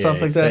hotels, Yeah, stuff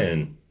you like stay that.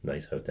 in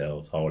nice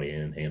hotels, Holiday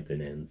Inn,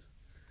 Hampton Inns.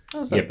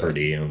 That's Get not per bad.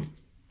 diem.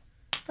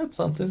 That's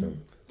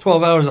something.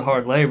 12 hours of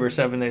hard labor,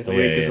 7 days a Yeah,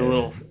 week is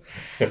a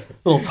yeah.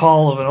 little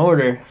tall of an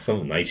order.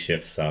 Some night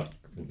shifts suck.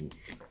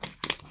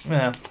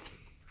 Yeah.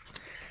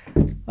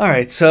 All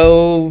right,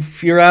 so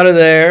if you're out of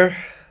there,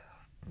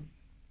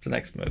 what's the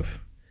next move?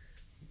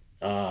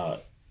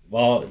 Well,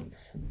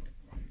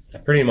 I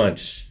pretty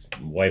much,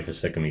 wife was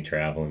sick of me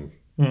traveling,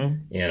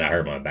 Mhm. and I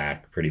hurt my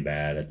back pretty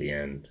bad at the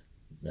end.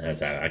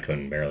 As I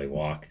couldn't barely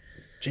walk.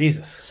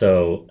 Jesus.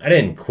 So I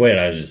didn't quit.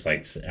 I was just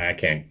like, I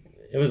can't.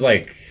 It was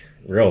like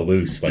real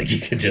loose. Like you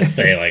could just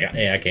say like,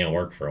 hey, I can't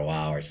work for a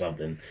while or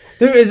something.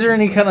 Is there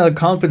any kind of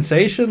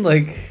compensation?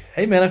 Like,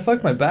 hey man, I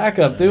fucked my back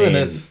up doing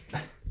this.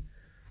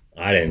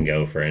 I didn't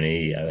go for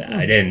any.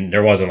 I didn't.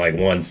 There wasn't like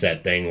one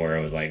set thing where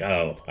it was like,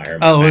 oh, I hurt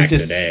my Oh, it back was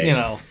just today.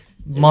 It's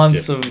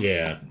months just- of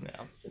yeah.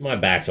 My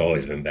back's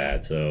always been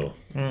bad, so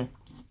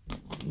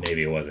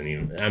maybe it wasn't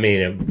even.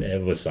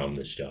 It was some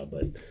this job,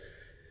 but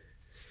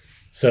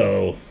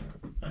so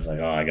I was like,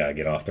 oh, I gotta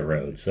get off the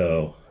road.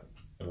 So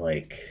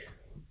like,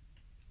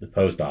 the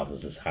post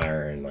office is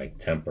hiring like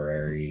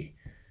temporary.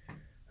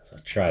 So I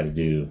try to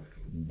do.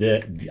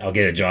 I'll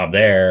get a job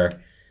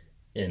there,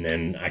 and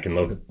then I can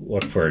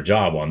look for a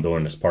job while I'm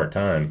doing this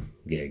part-time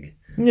gig.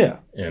 Yeah.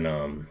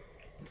 And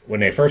when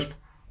they first,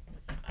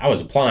 I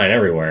was applying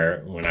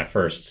everywhere. When I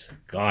first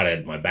got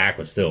it, my back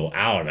was still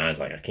out, and I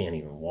was like, I can't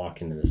even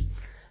walk into this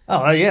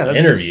Oh, yeah. That's,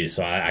 interview.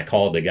 So I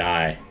called the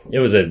guy. It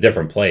was a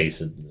different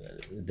place, a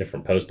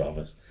different post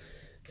office,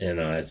 and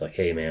it's like,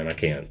 hey man, I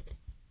can't.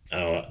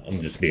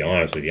 I'm just be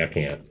honest with you, I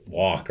can't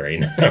walk right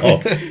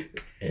now,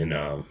 and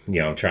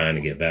I'm trying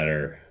to get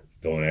better,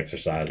 doing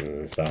exercises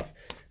and stuff.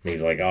 And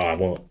he's like, oh, I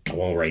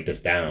won't write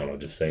this down. I'll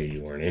just say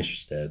you weren't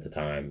interested at the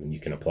time, and you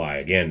can apply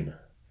again.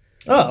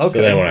 Oh, okay.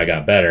 So then when I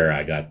got better,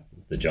 I got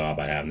the job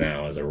I have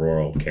now as a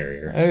rural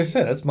carrier. I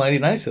said that's mighty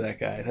nice of that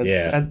guy. That's,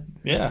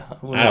 Yeah.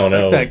 I wouldn't I don't expect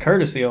know. that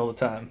courtesy all the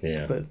time.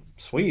 Yeah. But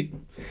sweet.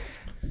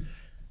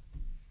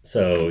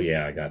 So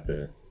yeah, I got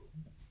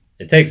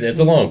it's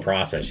a long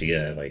process. You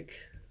get like,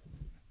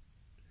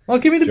 Well,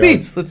 give me the John-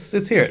 beats.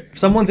 Let's hear it. If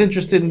someone's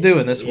interested in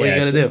doing this, what do you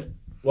got to do?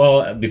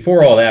 well,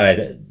 before all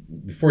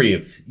that, before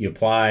you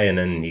apply, and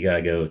then you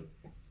gotta go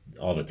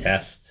all the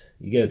tests.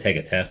 You gotta take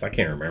a test. I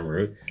can't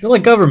remember. They're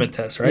like government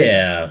tests, right?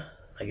 Yeah,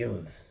 like it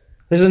was,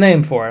 There's a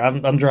name for it.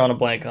 I'm drawing a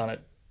blank on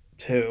it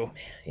too.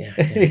 yeah.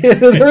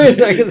 There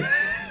is.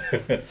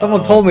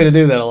 Someone told me to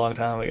do that a long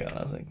time ago, and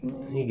I was like,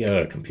 You go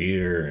to a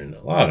computer, and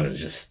a lot of it is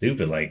just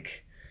stupid.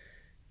 Like,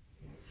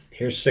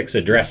 here's 6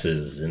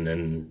 addresses, and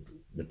then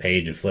the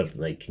page would flip.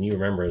 Like, can you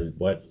remember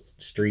what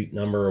street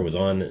number was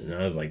on it? And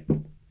I was like,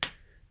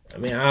 I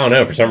don't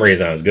know. For some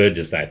reason, I was good.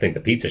 Just I think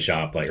the pizza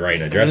shop, like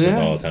writing addresses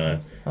all the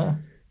time. Huh.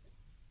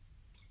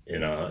 It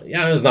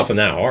was nothing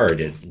that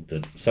hard.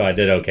 So I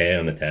did okay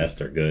on the test,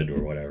 or good,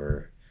 or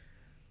whatever.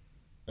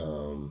 I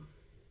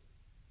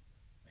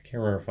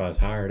can't remember if I was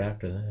hired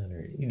after that,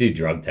 or you do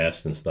drug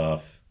tests and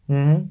stuff.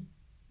 Mm-hmm.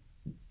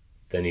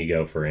 Then you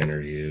go for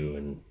interview,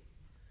 and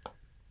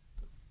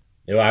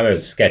I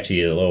was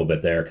sketchy a little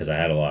bit there because I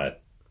had a lot of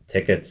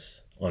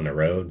tickets on the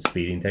road,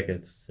 speeding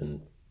tickets,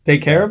 and They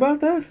care about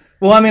that?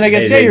 Well, I mean, I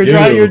guess They you're do.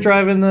 you're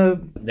driving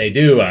the. they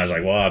do. I was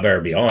like, well, I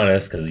better be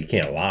honest because you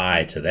can't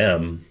lie to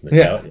them.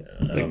 Yeah.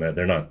 I don't know.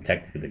 They're not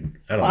technically.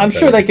 I don't. know I'm if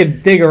sure they're- they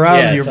could dig around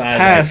Yeah, your so I was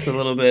past like- a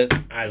little bit.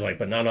 I was like,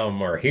 but none of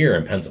them are here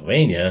in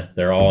Pennsylvania.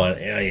 They're all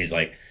in. He's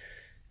like,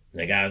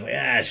 the guy was like,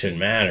 it shouldn't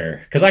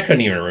matter because I couldn't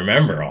even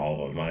remember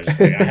all of them. I was just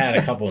like, I had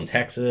a couple in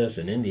Texas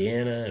and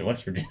Indiana and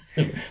West Virginia,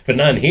 but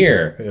none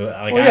here.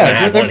 Like, Well, I yeah,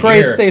 had they're one great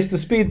here. states to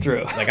speed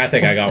through. Like I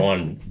think I got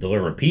one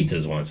delivering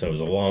pizzas once, so it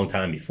was a long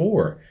time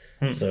before.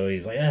 So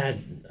he's like, I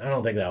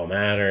don't think that'll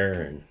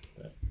matter, and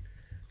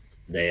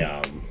they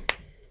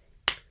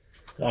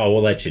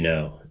we'll let you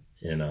know.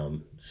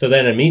 And so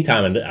then in the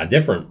meantime, a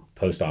different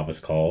post office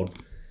called,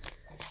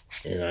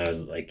 and I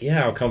was like,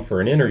 yeah, I'll come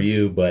for an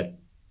interview, but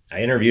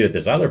I interviewed at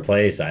this other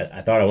place.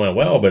 I thought it went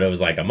well, but it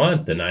was like a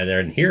month, and I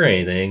didn't hear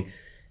anything.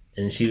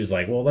 And she was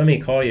like, well, let me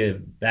call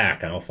you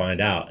back, and I'll find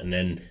out. And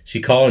then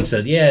she called and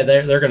said, yeah,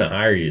 they're going to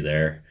hire you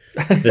there.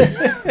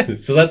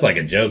 So that's like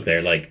a joke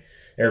there. Like,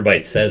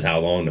 everybody says how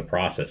long the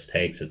process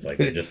takes. It's like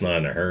they're just not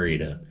in a hurry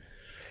to.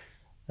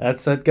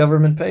 That's that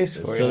government pace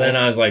for you. So then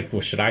I was like,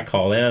 well, should I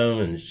call them?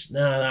 And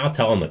no, I'll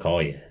tell them to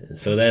call you. And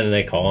so then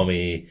they call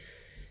me,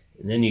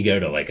 and then you go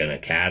to like an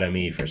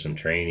academy for some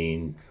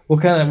training.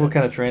 What kind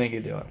of training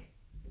you doing?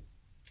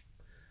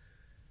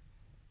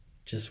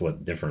 Just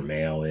what different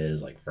mail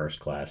is, like first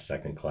class,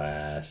 second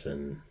class,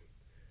 and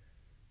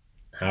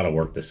how to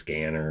work the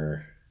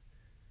scanner.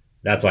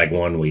 That's like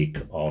 1 week,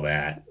 all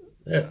that.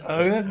 That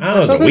it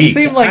was a doesn't week.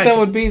 seem like that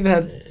would be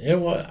that. It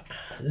was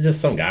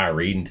just some guy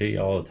reading to you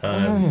all the I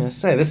time. was gonna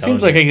say this Telling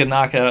seems like you I could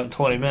knock it out in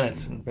 20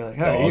 minutes and be like,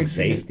 "All right, dog you-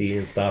 safety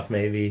and stuff,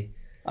 maybe.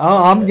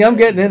 Oh, I'm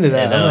getting into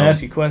that. And, I'm gonna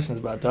ask you questions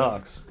about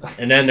dogs.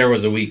 And then there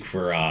was a week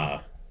for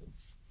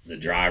the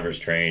driver's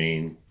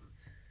training.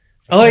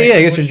 Oh yeah,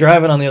 I guess you're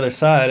driving on the other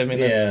side. I mean,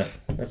 Yeah,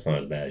 that's not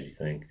as bad as you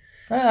think.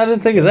 I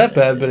didn't think it's that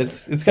bad, but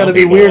it's got Some to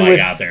be people weird like with.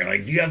 out there.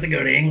 Like, do you have to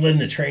go to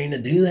England to train to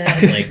do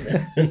that?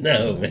 Like,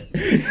 no,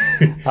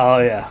 man. Oh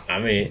yeah, I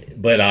mean,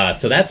 but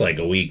so that's like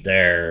a week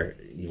there.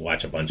 You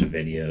watch a bunch of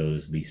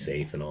videos, be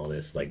safe and all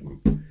this, like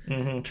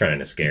trying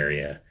to scare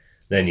you.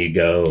 Then you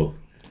go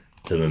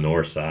to the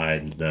north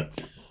side.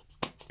 That's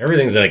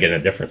everything's like in a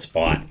different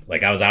spot.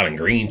 Like I was out in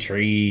Green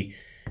Tree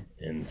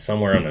and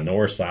somewhere on the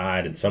north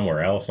side and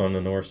somewhere else on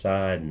the north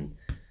side. And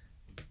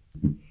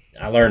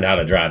I learned how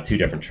to drive 2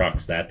 different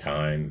trucks that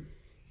time.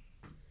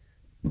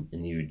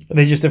 And are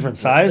they just different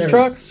size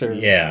trucks? Or?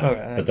 yeah,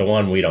 Okay. but the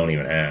one we don't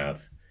even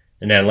have.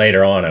 And then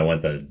later on, I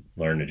went to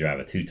learn to drive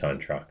a 2-ton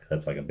truck.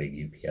 That's like a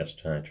big UPS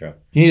giant truck.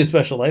 You need a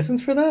special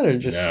license for that, or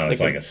just No,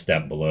 it's like a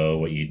step below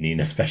what you'd need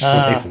a special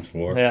Ah, license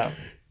for. yeah.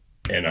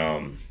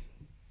 And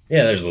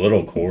yeah, there's a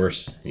little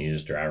course. And you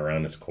just drive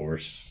around this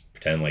course,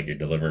 pretend like you're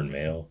delivering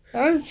mail.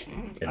 And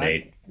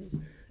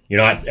you're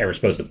not ever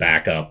supposed to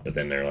back up, but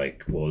then they're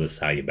like, well, this is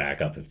how you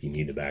back up if you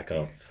need to back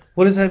up.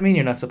 What does that mean?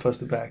 You're not supposed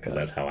to back Because up?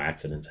 that's how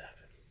accidents happen.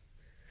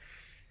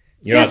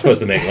 You're not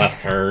supposed to make left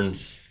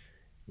turns.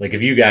 Like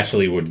if you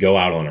actually would go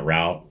out on a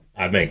route,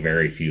 I'd make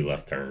very few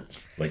left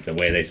turns. Like the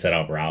way they set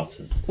up routes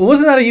is Well,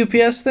 wasn't that a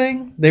UPS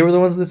thing? They were the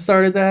ones that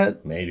started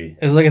that. maybe.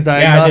 It was like a I did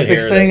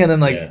diagnostics hear thing, that. and then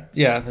like Yeah.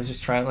 yeah, they're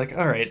just trying like,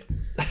 all right,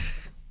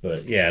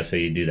 But yeah, so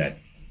you do that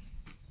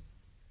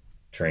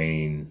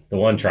training. The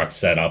one truck's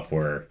set up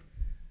where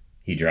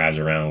he drives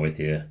around with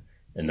you,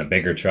 and the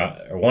bigger truck,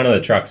 or one of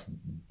the trucks,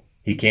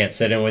 he can't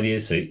sit in with you,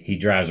 so he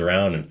drives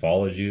around and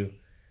follows you.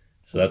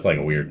 So that's like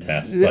a weird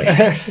test. Like,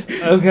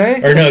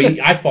 okay. or no,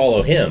 I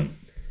follow him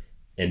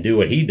and do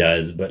what he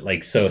does, but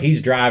like, so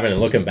he's driving and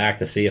looking back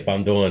to see if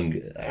I'm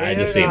doing. I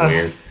just seem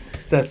weird.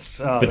 That's.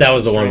 But that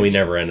was the one we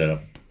never ended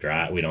up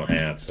drive. We don't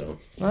have so.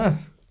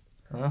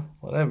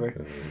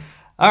 Whatever.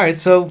 All right,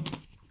 so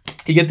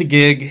you get the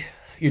gig.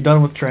 You're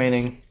done with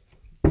training.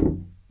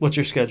 What's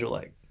your schedule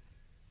like?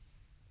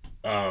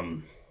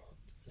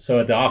 So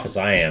at the office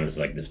I am is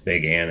like this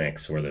big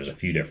annex where there's a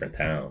few different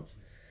towns.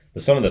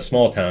 But some of the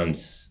small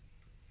towns,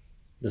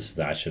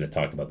 I should have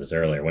talked about this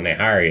earlier. When they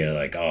hire you,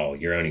 like, oh,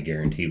 you're only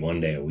guaranteed 1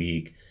 day a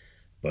week.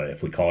 But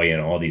if we call you in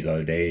all these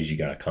other days, you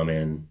got to come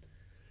in.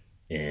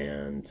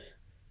 And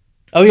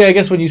Oh yeah, I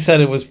guess when you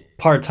said it was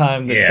part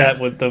time, Yeah. that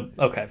would the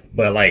okay.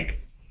 but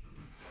like,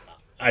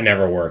 I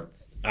never worked.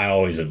 I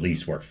always at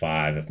least work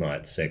 5, if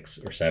not 6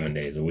 or 7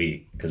 days a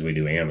week because we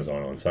do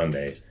Amazon on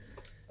Sundays.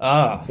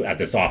 Ah, At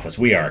this office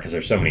we are because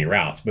there's so many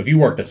routes. But if you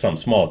worked at some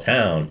small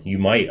town, you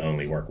might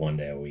only work 1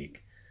 day a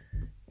week.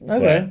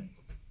 okay.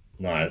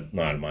 But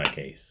not in my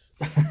case.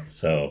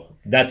 So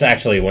that's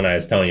actually when I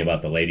was telling you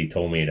about the lady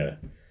told me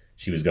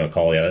she was going to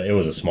call the other. It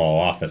was a small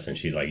office, and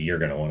she's like, "You're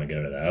going to want to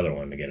go to the other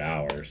one to get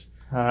hours."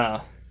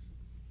 Ah,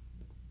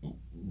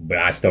 But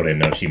I still didn't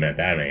know she meant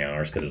that many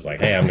hours because it's like,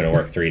 "Hey, I'm going to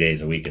work 3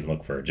 days a week and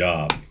look for a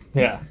job."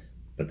 yeah.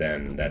 but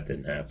then that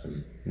didn't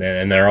happen.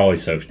 And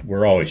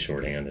we're always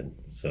shorthanded.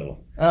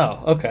 So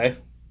Oh, okay.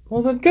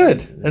 Well, that's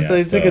good.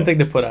 It's a good thing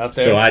to put out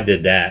there. So I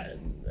did that.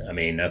 I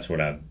mean, that's what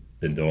I've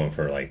been doing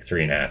for like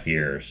 3.5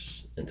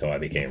 years until I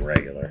became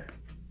regular.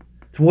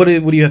 So what do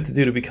you have to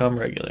do to become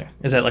regular?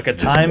 Is that like a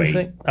time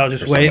thing? Oh,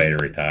 just wait. Somebody to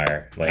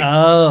retire. Like,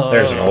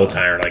 there's an old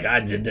timer like, I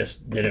did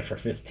it for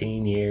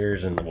 15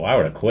 years, and I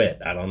would have quit.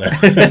 I don't know.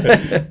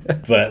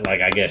 But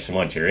like, I guess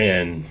once you're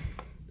in,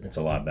 it's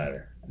a lot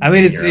better. I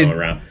mean,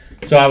 around.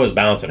 So I was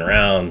bouncing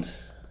around.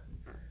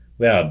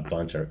 We had a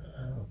bunch of.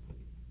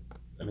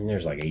 I mean,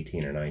 there's like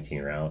 18 or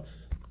 19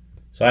 routes.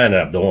 So I ended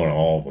up doing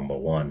all of them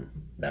but one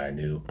that I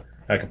knew.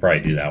 I could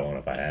probably do that one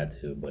if I had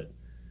to, but.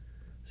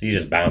 So you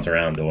just bounce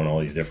around doing all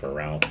these different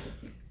routes.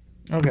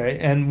 Okay,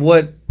 and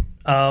what?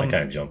 I kind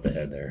of jumped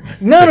ahead there.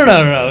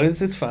 No.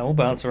 It's fine. We'll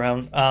bounce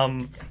around.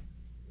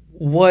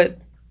 What?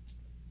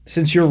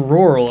 Since you're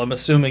rural, I'm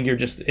assuming you're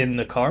just in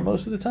the car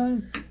most of the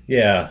time.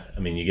 Yeah, I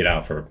mean, you get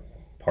out for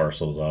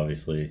parcels,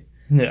 obviously.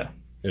 Yeah.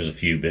 There's a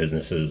few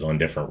businesses on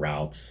different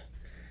routes,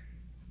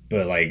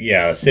 but like,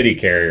 yeah, a city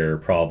carrier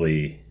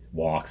probably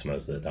walks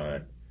most of the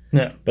time.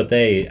 Yeah. But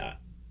I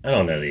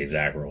don't know the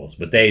exact rules,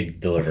 but they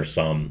deliver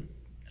some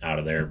out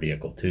of their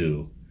vehicle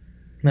too.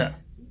 Yeah.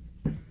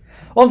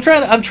 Well,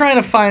 I'm trying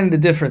to find the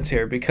difference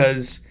here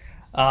because,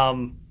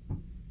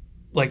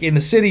 like in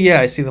the city,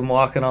 yeah, I see them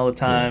walking all the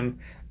time.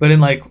 Yeah. But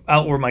in like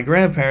out where my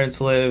grandparents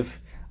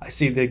live, I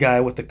see the guy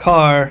with the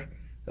car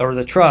or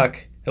the truck.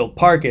 He'll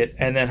park it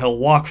and then he'll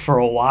walk for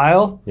a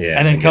while,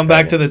 and then come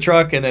back to the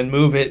truck and then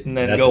move it and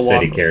then go walk.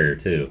 That's a city carrier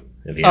too,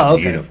 if he has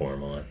a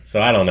uniform on.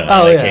 So I don't know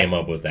how they came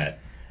up with that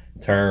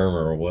term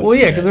or what. Well,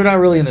 yeah, because they're not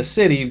really in the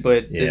city,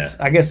 but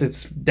I guess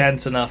it's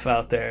dense enough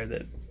out there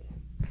that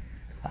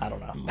I don't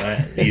know.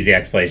 My easy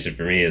explanation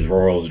for me is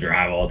rurals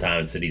drive all the time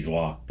and cities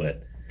walk,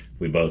 but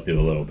we both do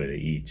a little bit of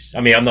each.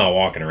 I mean, I'm not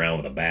walking around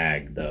with a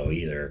bag though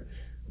either,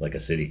 like a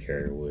city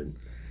carrier would.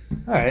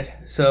 All right,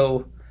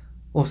 so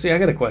well, see, I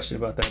got a question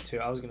about that too.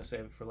 I was going to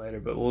save it for later,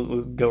 but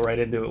we'll go right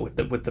into it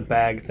with the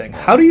bag thing.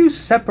 How do you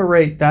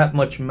separate that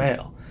much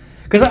mail?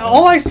 Because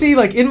all I see,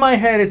 like in my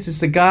head, it's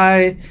just a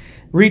guy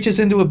reaches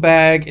into a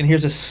bag and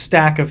here's a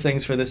stack of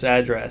things for this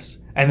address,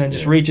 and then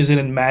just reaches in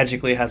and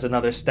magically has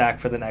another stack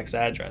for the next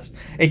address.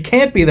 It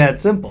can't be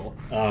that simple.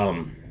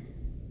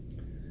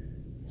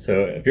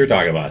 So if you're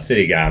talking about a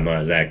city guy, I'm not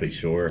exactly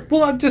sure.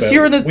 Well, I'm just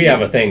hearing it. We have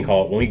a thing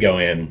called, when we go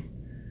in,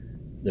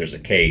 there's a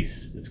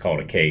case. It's called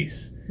a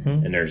case,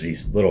 and there's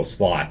these little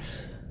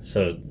slots.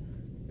 So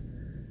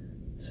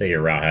say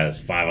your route has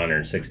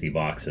 560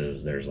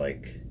 boxes. There's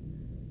like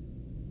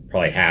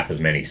probably half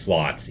as many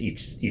slots.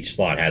 Each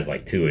slot has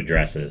like 2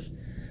 addresses.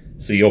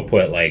 So you'll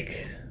put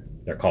like,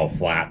 they're called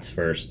flats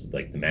first,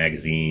 like the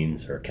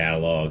magazines or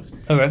catalogs.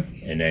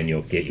 Okay. And then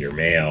you'll get your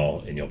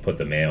mail and you'll put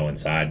the mail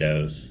inside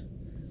those.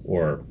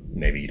 Or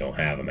maybe you don't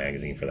have a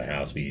magazine for the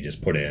house, but you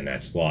just put it in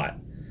that slot.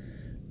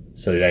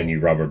 So then you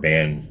rubber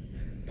band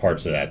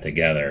parts of that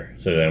together.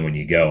 So then when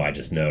you go, I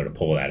just know to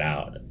pull that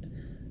out.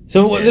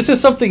 So this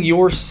is something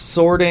you're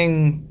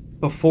sorting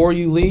before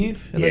you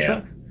leave in the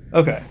truck?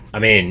 Okay. I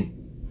mean,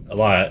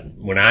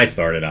 when I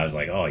started, I was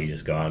like, oh, you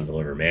just go out and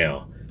deliver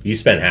mail. You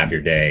spend half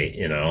your day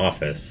in an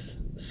office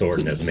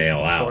sorting this mail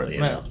out,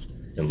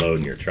 and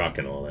loading your truck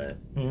and all that.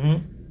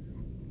 Mm-hmm.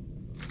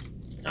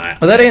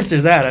 Well, that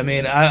answers that. I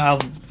mean, I'll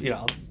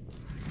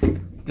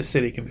the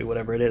city can be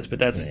whatever it is, but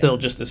that's still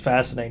just as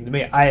fascinating to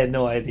me. I had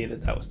no idea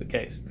that was the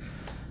case.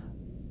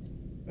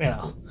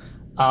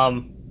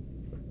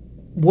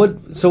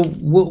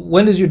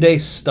 When does your day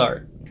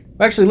start?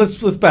 Actually, let's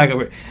back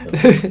over.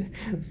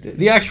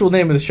 The actual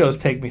name of the show is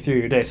 "Take Me Through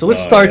Your Day." So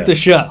let's start the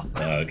show.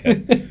 Okay.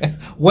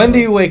 When do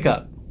you wake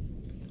up?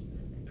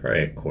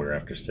 Probably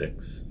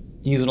 6:15.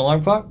 You use an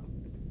alarm clock?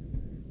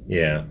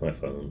 Yeah, my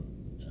phone.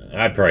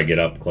 I'd probably get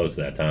up close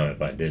to that time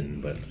if I didn't,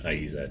 but I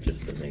use that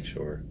just to make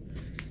sure.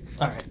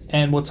 All right.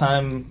 And what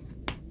time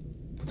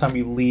are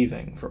you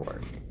leaving for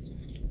work?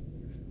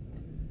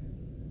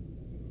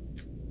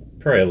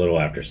 Probably a little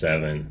after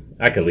 7.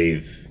 I could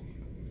leave.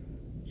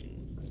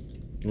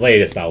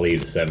 Latest I'll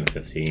leave is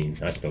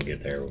 7:15. I still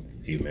get there with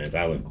a few minutes.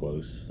 I live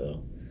close,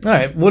 so. All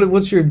right.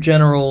 What's your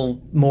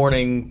general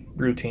morning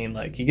routine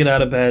like? You get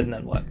out of bed and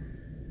then what?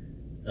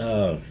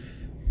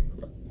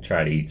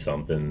 Try to eat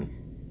something.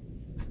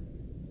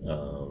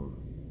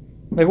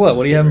 Like what?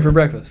 What are you having for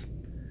breakfast?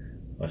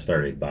 I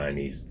started buying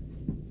these.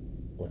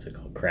 What's it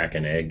called? Crack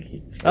an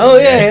egg. Oh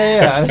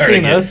yeah. I've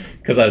seen those.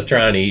 Because I was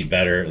trying to eat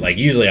better. Like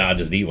usually I'll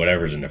just eat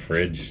whatever's in the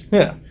fridge.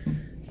 Yeah.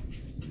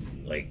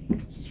 Like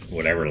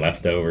whatever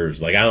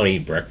leftovers. Like I don't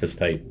eat breakfast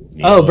type.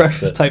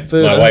 Breakfast type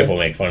food. My wife will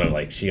make fun of,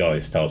 like, she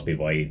always tells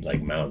people I eat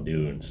like Mountain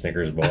Dew and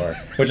Snickers bar,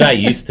 which I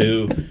used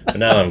to, but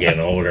now that I'm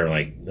getting older,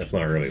 like that's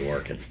not really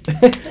working.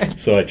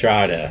 So I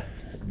try to,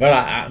 but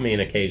I mean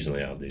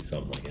occasionally I'll do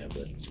something like that,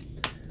 but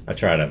I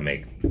try to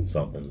make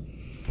something.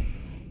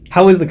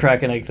 How is the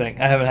crack and egg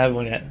thing? I haven't had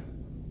one yet.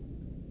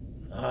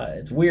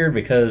 It's weird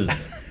because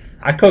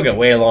I cook it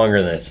way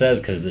longer than it says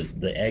because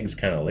the egg's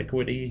kind of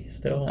liquidy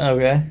still.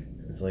 Okay.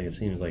 It's like it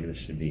seems like this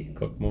should be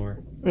cooked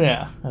more.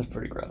 Yeah, that's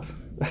pretty gross.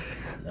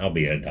 I'll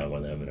be done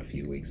with them in a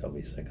few weeks. I'll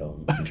be sick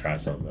of them and try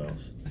something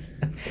else.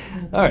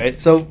 All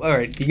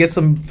right, you get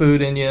some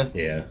food in you.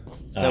 Yeah.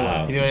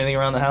 You do anything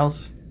around the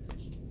house?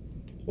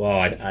 Well,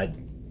 I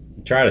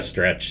try to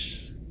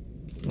stretch,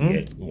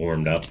 get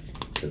warmed up,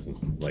 because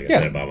like I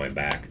said about my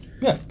back.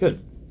 Yeah,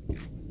 good.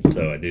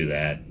 So I do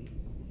that,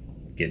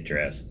 get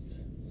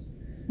dressed,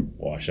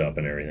 wash up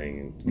and everything,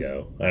 and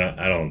go.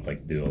 I don't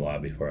like do a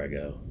lot before I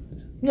go.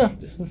 No,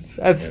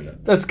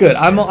 that's good.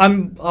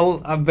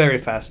 I'm very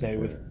fascinated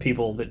with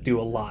people that do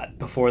a lot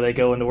before they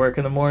go into work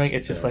in the morning.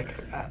 It's just like,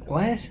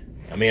 what?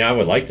 I mean, I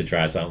would like to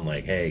try something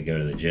like, hey, go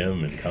to the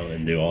gym and come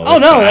and do all this. Oh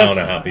no, I don't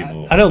know how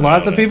people. I know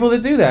lots of people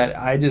that do that.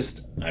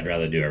 I'd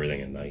rather do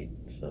everything at night.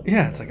 So.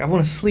 Yeah, it's like I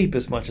want to sleep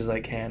as much as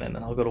I can, and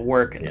then I'll go to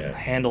work and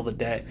handle the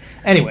day.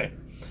 Anyway,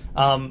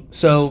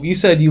 so you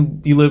said you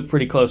live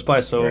pretty close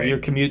by, so your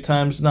commute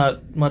time's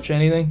not much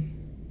anything?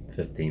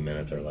 15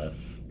 minutes or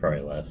less,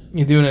 probably less.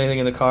 You doing anything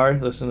in the car?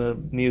 Listen to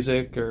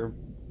music or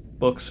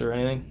books or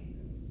anything?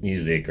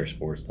 Music or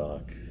sports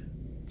talk.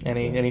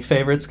 Any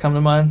favorites come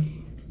to mind?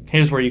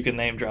 Here's where you can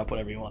name drop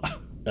whatever you want.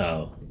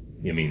 Oh,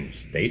 you mean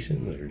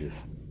stations or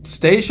just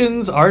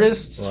stations,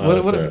 artists?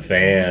 Well, what a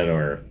fan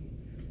or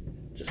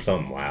just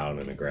something loud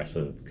and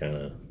aggressive kind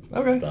of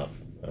stuff.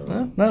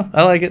 No,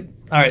 I like it.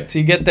 All right, so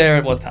you get there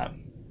at what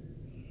time?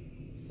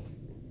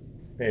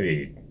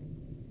 Maybe.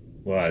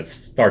 Well, it's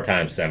start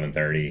time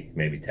 7:30,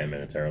 maybe 10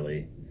 minutes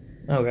early.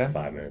 Okay.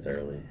 5 minutes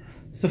early.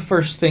 It's the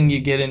first thing you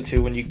get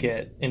into when you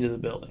get into the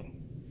building.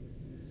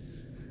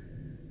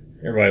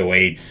 Everybody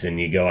waits and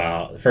you go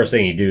out. The first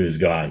thing you do is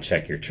go out and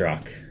check your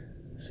truck.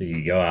 So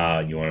you go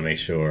out, you want to make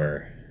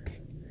sure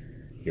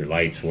your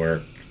lights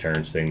work,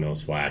 turn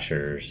signals,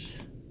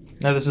 flashers.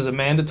 Now, this is a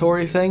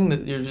mandatory thing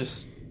that you're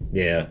just...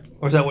 Yeah.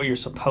 Or is that what you're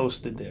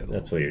supposed to do?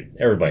 That's what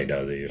everybody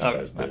does it, you're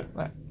supposed to.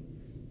 Right.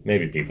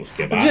 Maybe people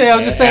skip out. Yeah,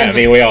 I'm just saying. I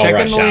mean, we all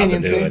rush out to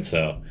do it,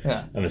 so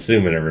I'm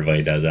assuming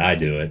everybody does it. I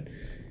do it.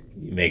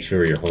 You make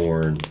sure your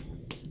horn...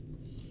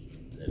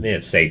 I mean,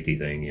 it's a safety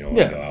thing. You don't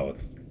want to go out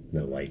with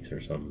no lights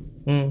or something.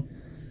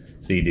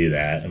 So you do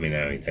that. I mean,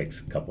 that only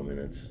takes a couple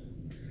minutes.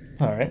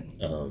 All right.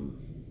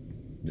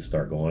 Just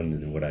start going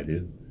and do what I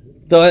do.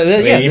 So,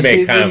 you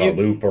make kind of a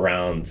loop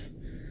around.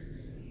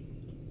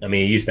 I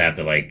mean, you used to have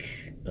to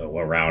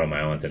what route am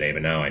I on today?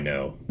 But now I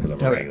know because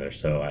I'm a regular.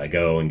 So I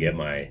go and get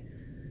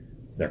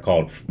they're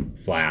called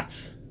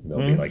flats. They'll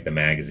be like the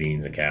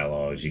magazines and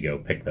catalogs. You go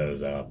pick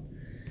those up.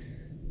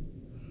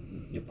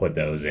 You put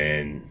those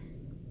in.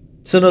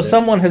 So no,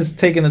 someone has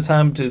taken the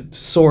time to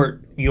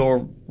sort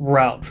your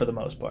route for the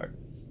most part.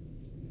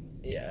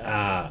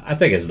 Yeah, I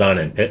think it's done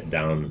in pit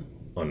down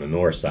on the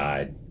north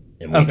side,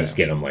 and we just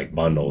get them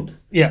bundled.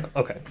 Yeah.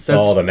 Okay. So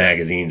all the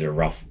magazines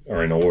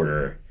are in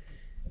order,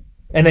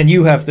 and then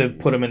you have to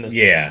put them in the.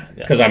 Yeah,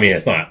 because I mean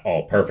it's not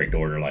all perfect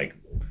order.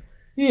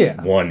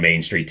 One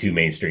Main Street, 2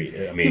 Main Street.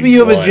 I mean, you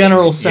have a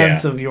general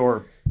sense of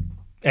your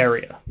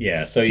area.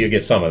 Yeah, so you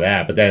get some of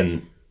that, but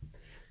then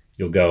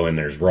you'll go and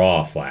there's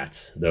raw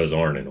flats. Those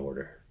aren't in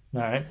order.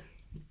 All right.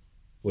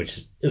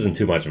 Which isn't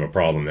too much of a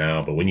problem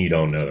now, but when you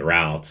don't know the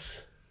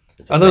routes,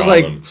 it's are those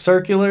problem.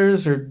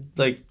 Circulars or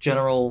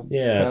general kind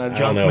of junk I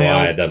don't know mail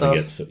why it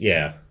doesn't stuff?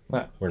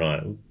 Right. We're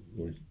not.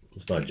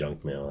 It's not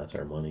junk mail. That's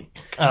our money.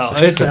 Oh,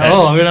 they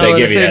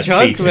give you that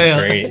speech mail.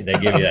 They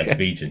give you that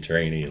speech and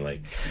training,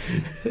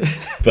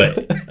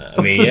 But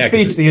I mean, the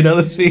speech. Do you know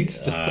the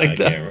speech? Just like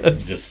that.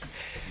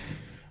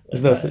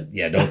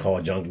 Don't call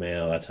it junk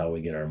mail. That's how we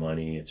get our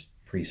money. It's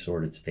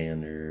pre-sorted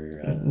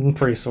standard.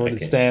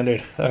 Pre-sorted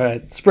standard. All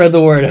right, spread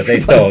the word. But they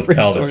still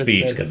tell the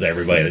speech because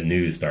everybody at the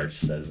news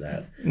says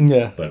that.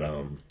 Yeah. But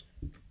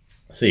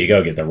so you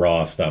go get the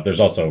raw stuff. There's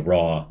also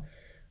raw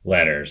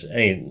letters. I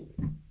mean,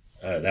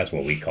 that's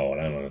what we call it.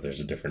 I don't know if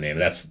there's a different name.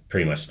 That's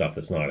pretty much stuff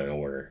that's not in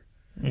order.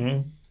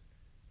 Mm-hmm.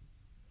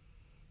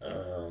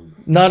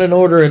 Not in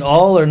order at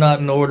all, or not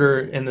in order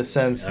in the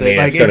sense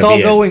that it's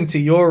all going to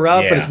your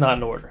route, but it's not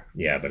in order.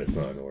 Yeah, but it's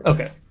not in order.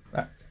 Okay. All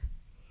right.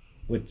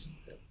 Which,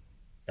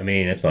 I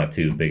mean, it's not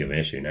too big of an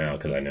issue now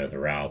because I know the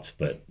routes.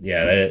 But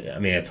yeah, I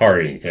mean, it's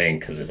harder than you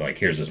think because it's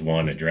here's this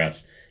one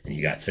address and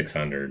you got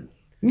 600.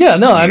 Yeah,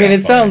 no, I mean,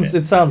 it sounds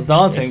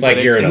daunting. It's like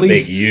you're in a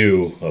big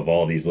U of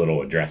all these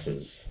little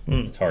addresses.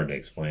 It's hard to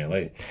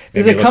explain.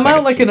 Does it come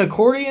out like an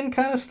accordion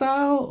kind of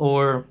style,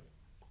 or?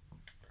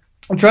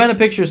 I'm trying to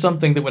picture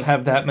something that would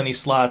have that many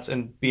slots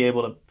and be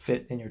able to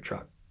fit in your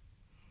truck.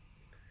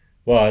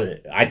 Well,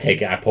 I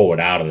pull it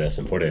out of this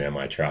and put it in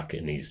my truck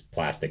in these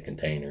plastic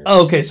containers.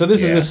 Oh, okay, so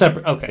this is a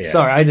separate. Okay,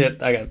 sorry, I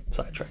got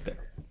sidetracked there.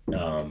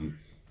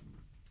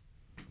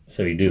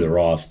 So you do the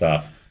raw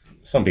stuff.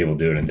 Some people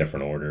do it in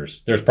different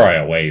orders. There's probably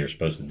a way you're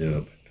supposed to do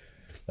it,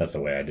 but that's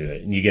the way I do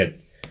it. And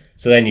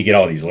then you get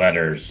all these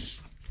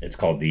letters. It's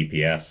called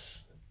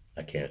DPS.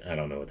 I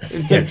don't know what that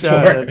stands for.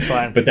 That's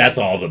fine. But that's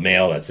all the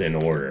mail that's in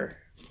order.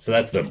 So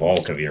that's the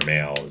bulk of your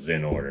mail is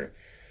in order.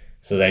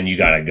 So then you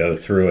got to go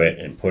through it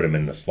and put them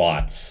in the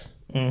slots.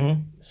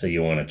 Mm-hmm. So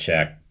you want to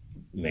check,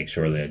 make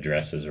sure the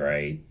address is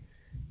right,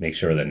 make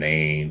sure the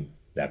name,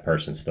 that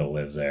person still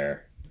lives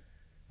there,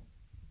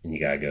 and you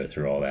got to go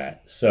through all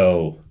that.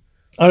 So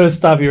I'm going to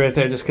stop you right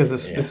there just because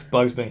this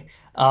bugs me.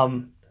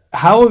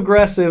 How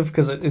aggressive,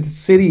 because it's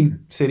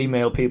city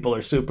mail people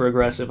are super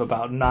aggressive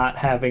about not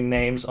having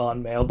names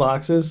on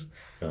mailboxes.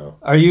 Oh.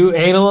 Are you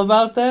anal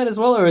about that as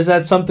well, or is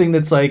that something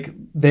that's like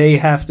they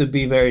have to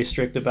be very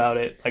strict about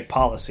it, like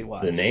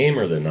policy-wise? The name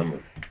or the number?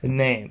 The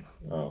name.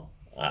 Oh,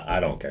 I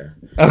don't care.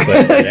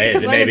 Okay.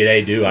 But maybe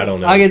they do. I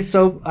don't know. I get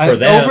so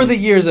them, over the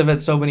years I've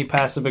had so many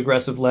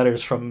passive-aggressive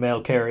letters from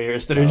mail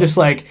carriers that are just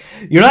like,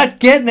 you're not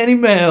getting any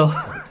mail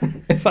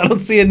if I don't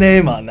see a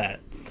name on that.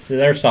 See,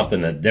 there's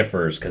something that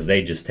differs because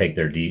they just take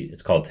their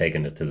it's called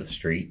taking it to the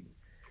street.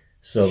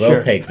 So they'll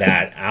Sure. take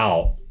that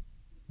out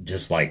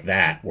just like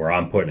that, where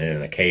I'm putting it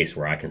in a case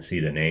where I can see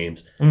the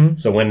names. Mm-hmm.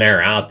 So when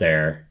they're out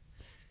there,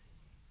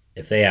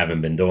 if they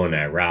haven't been doing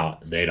that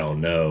route, they don't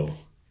know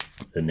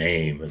the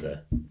name of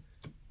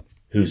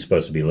who's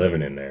supposed to be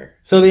living in there.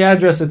 So the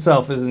address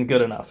itself isn't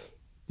good enough.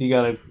 You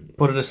got to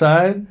put it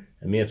aside?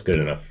 I mean, it's good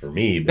enough for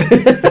me, but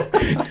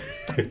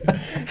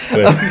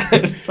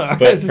Okay, sorry.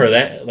 but for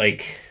that,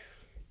 like,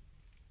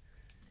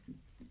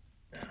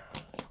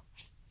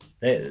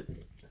 I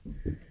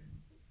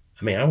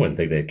mean, I wouldn't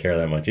think they'd care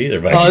that much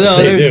either, but Oh no,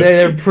 they do.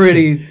 they're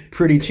pretty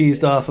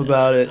cheesed off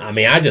about it. I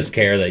mean, I just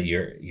care that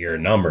your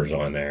number's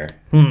on there.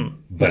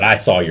 But I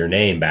saw your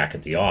name back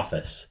at the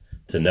office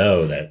to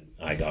know that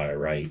I got it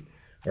right,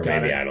 or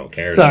Got maybe it. I don't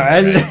care.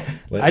 Sorry,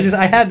 But,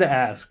 I had to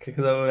ask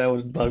because that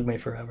would bug me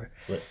forever.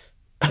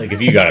 like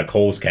if you got a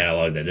Kohl's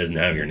catalog that doesn't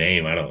have your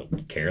name, I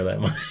don't care that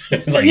much.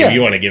 Like Yeah. if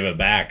you want to give it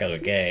back,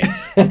 okay,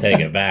 I'll take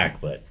it back.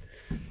 But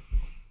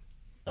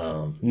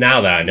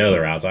now that I know the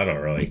routes, I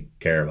don't really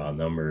care about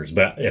numbers.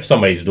 But if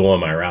somebody's doing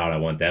my route, I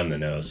want them to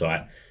know.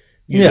 So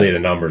usually the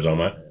numbers on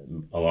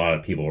a lot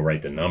of people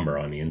write the number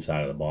on the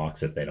inside of the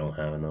box if they don't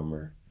have a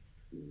number.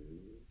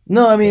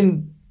 No, I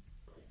mean,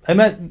 I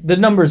meant the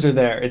numbers are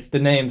there. It's the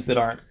names that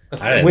aren't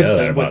I didn't with know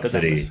the, that about with the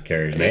city numbers.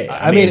 carriers.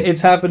 I mean,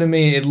 it's happened to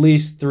me at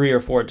least 3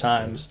 or 4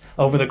 times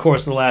over the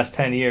course of the last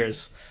 10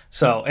 years.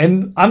 So,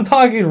 and I'm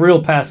talking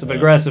real passive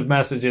aggressive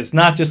messages,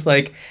 not just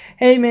like,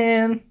 "Hey,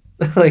 man,"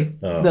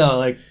 like no,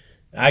 like.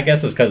 I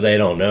guess it's because they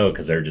don't know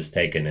because they're just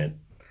taking it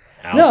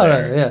out No,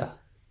 there. no, yeah.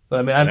 But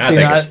I mean, I've And I seen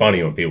think that. it's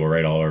funny when people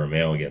write all over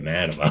mail and get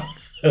mad about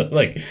it.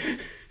 Like,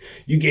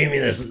 you gave me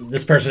this.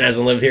 This person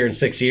hasn't lived here in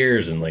 6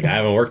 years, and like I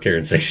haven't worked here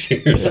in 6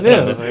 years. It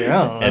is. Like, I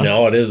don't know. And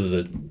all it is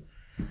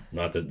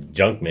not the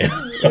junk mail.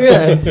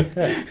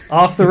 yeah.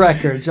 Off the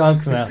record,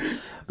 junk mail.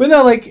 But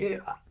no, like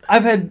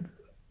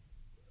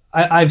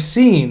I've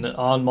seen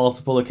on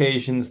multiple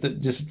occasions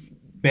that just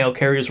mail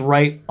carriers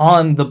write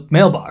on the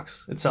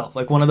mailbox itself,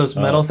 like one of those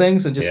metal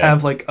things, and just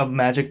have like a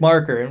magic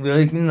marker and be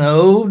like,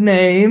 "No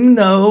name,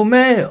 no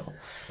mail."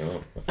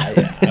 Oh, I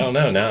don't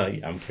know. Now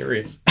I'm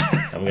curious.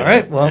 I'm gonna All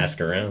right, well,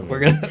 ask around. We're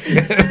gonna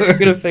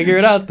figure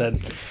it out then.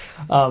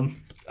 All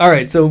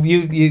right, so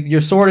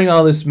you're sorting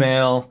all this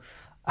mail.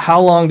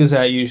 How long does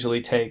that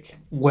usually take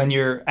when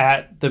you're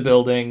at the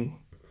building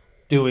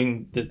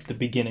doing the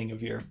beginning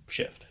of your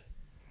shift?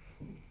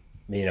 I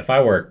mean, if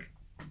I work,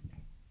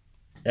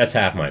 that's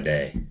half my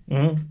day.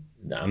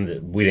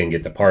 Mm-hmm. We didn't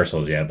get the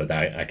parcels yet, but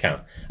I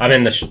count. I'm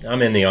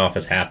in the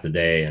office half the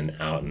day and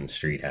out in the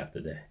street half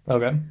the day.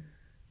 Okay.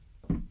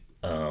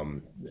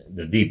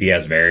 The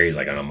DPS varies.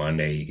 Like on a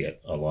Monday, you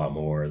get a lot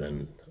more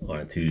than on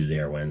a Tuesday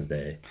or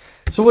Wednesday.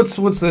 So what's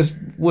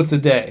the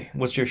day?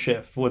 What's your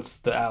shift? What's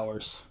the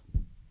hours?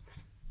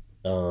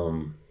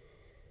 Now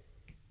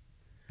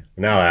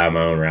that I have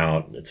my own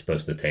route, it's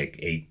supposed to take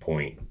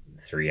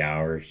 8.3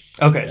 hours.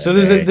 Okay, so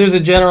there's a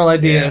general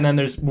idea, Yeah. and then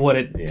there's what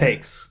it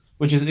takes,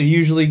 which is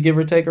usually give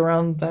or take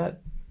around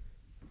that.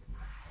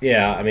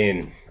 Yeah, I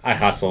mean, I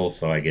hustle,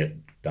 so I get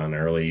done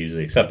early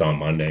usually, except on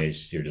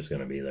Mondays. You're just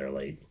going to be there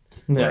late.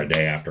 Yeah. Or a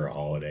day after a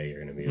holiday,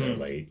 you're going to be there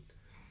late.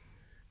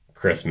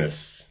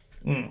 Christmas,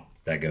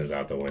 that goes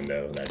out the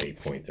window. That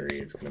 8.3,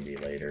 it's going to be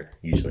later,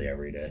 usually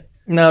every day.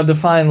 Now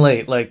define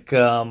late, like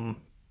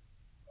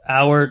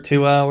hour,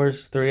 2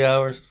 hours, 3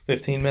 hours,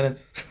 15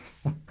 minutes,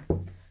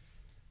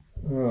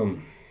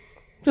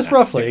 just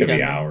roughly. It could be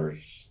again.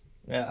 hours.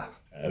 Yeah.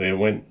 I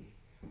mean,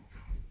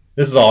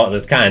 this is all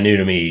that's kind of new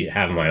to me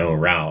having my own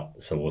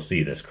route, so we'll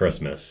see this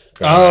Christmas.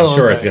 I'm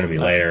sure it's going to be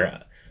later.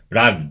 But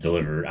I've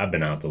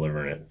been out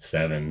delivering at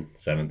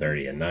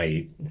 7:30 at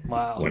night.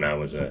 Wow. When I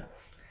was a.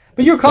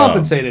 But you're sub.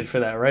 compensated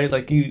for that, right?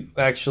 Like you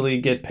actually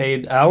get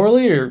paid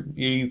hourly, or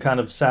you kind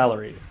of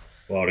salaried?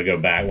 Well, to go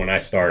back when I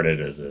started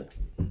as a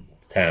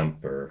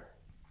temp, or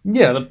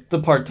Yeah, the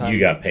part time. you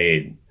got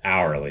paid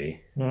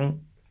hourly. Mhm.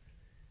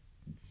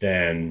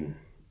 Then,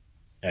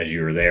 as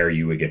you were there,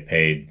 you would get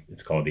paid.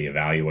 It's called the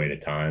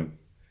evaluated time.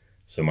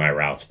 So my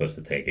route's supposed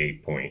to take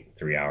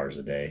 8.3 hours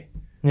a day.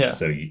 Yeah.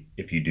 So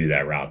if you do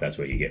that route, that's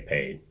what you get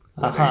paid,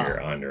 whether Uh-huh.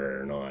 you're under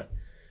it or not.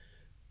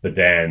 But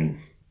then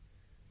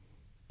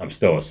I'm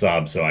still a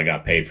sub, so I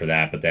got paid for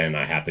that. But then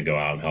I have to go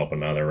out and help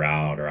another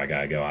route, or I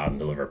got to go out and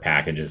deliver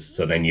packages.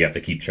 So then you have to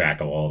keep track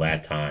of all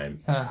that time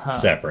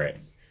separate.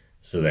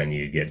 So then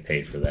you get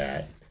paid for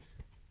that.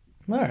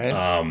 All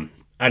right.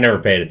 I never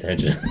paid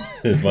attention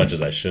as much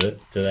as I should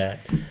to that.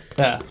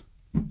 Yeah.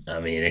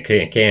 I mean, it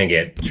can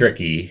get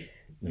tricky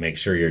to make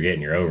sure you're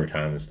getting your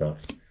overtime and stuff.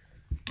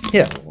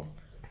 Yeah.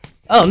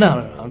 Oh, no,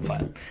 I'm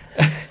fine.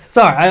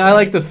 Sorry, I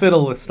like to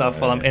fiddle with stuff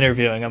while I'm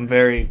interviewing. I'm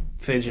very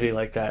fidgety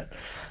like that.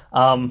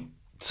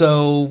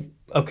 So,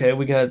 okay,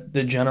 we got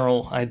the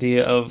general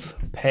idea of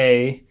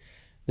pay,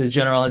 the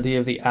general idea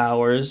of the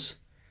hours.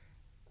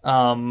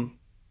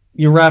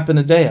 You're wrapping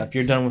the day up.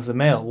 You're done with the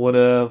mail. What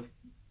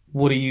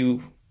are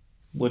you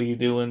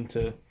doing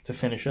to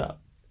finish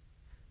up?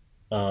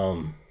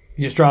 You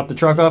just drop the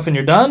truck off and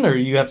you're done, or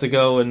you have to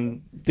go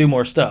and do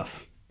more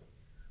stuff?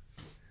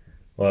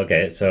 Well,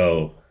 okay,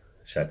 so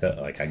I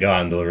go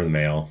out and deliver the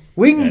mail.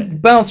 We can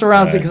bounce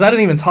around too, because I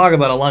didn't even talk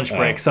about a lunch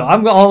break, so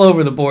I'm all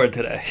over the board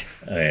today.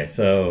 Okay,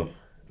 so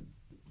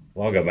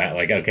I'll go back.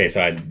 Like, okay,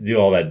 so I do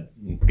all that,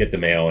 get the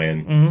mail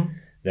in,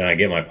 then I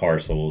get my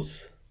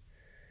parcels.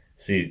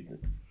 See,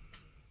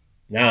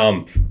 now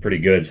I'm pretty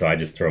good, so I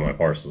just throw my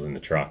parcels in the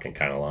truck and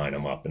kind of line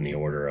them up in the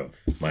order of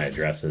my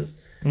addresses.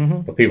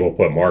 But people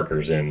put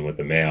markers in with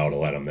the mail to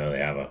let them know they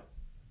have a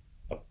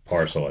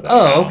parcel at that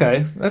house. Oh,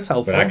 okay. That's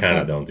helpful. But I kind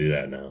of don't do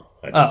that now.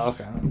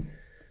 Okay.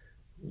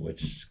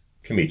 Which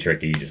can be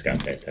tricky. You just got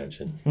to pay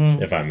attention.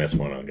 If I miss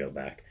one, I'll go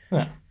back.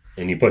 Yeah.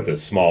 And you put the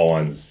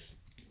smaller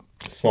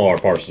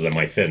parcels that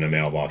might fit in a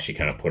mailbox, you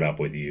kind of put up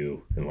with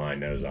you and line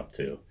those up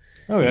too.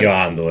 Okay. You go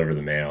out and deliver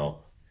the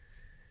mail.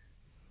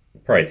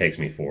 It probably takes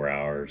me 4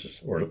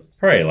 hours or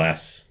probably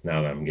less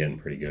now that I'm getting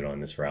pretty good on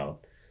this route.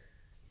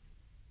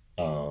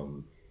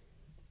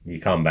 You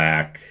come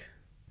back,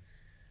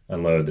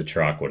 unload the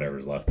truck,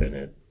 whatever's left in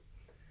it.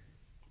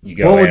 You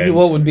go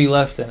what would be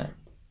left in it?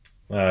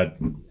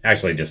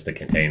 Actually, just the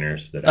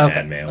containers that I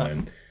had mail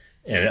in.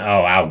 And,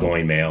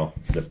 outgoing mail.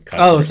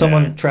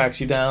 Someone tracks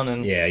you down.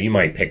 And yeah, you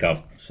might pick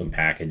up some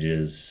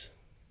packages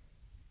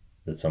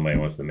that somebody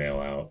wants to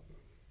mail out.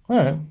 All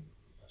right.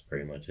 That's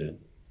pretty much it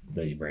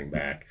that you bring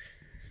back.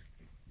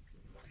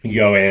 You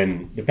go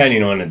in,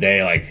 depending on the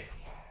day,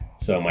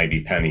 so it might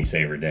be penny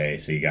saver day,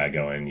 so you got to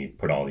go in and you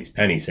put all these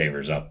penny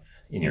savers up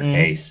in your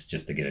case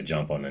just to get a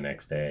jump on the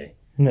next day.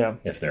 Yeah.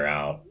 If they're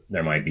out,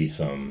 there might be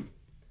some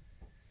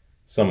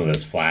of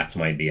those flats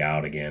might be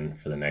out again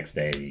for the next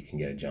day that you can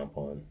get a jump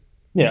on.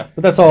 Yeah,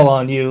 but that's all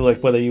on you,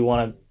 like whether you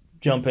want to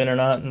jump in or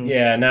not.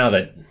 Yeah, now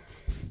that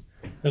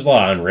there's a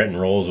lot of unwritten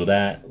rules with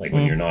that, like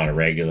when you're not a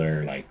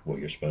regular, like what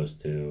you're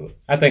supposed to.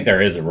 I think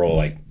there is a rule,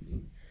 like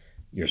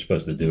you're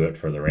supposed to do it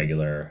for the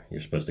regular.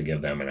 You're supposed to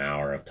give them an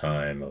hour of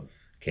time of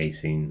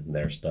casing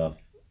their stuff.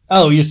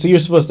 Oh, you're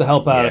supposed to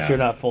help out if you're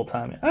not full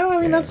time. Oh,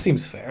 I mean that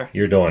seems fair.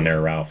 You're doing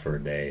their route for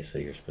a day, so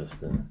you're supposed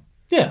to.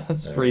 Yeah,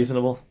 that's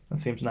reasonable. That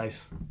seems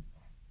nice.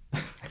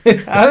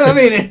 I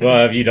mean,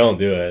 well, if you don't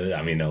do it,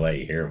 I mean, they'll let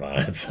you hear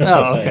about it. So,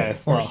 okay.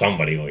 Or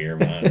somebody will hear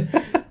about it.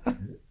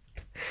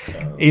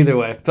 Either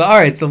way. But all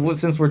right, so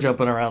since we're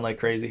jumping around like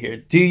crazy here,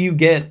 do you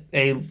get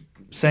a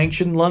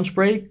sanctioned lunch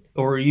break,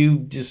 or are you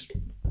just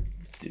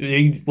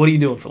what are you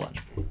doing for lunch?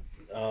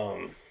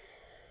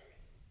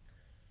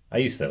 I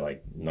used to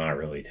not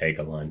really take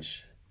a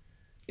lunch.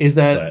 Is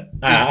that?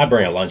 But I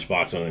bring a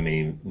lunchbox with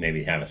me,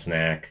 maybe have a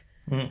snack.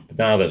 But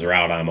now this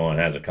route I'm on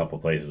has a couple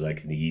places I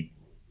can eat,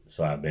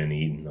 so I've been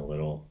eating a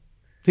little.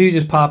 Do you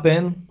just pop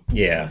in?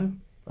 Yeah.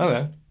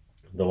 Okay.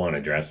 The one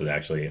address is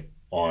actually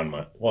on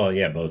my. Well,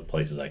 yeah, both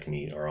places I can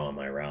eat are on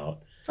my route.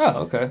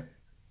 Oh, okay.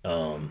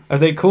 Are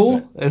they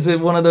cool? Is it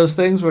one of those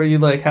things where you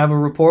have a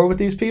rapport with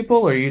these people,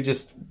 or are you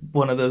just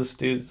one of those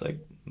dudes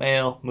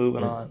mail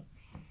moving on?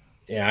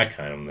 Yeah, I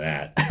kind of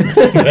that.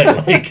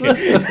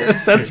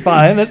 That's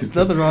fine. That's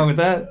nothing wrong with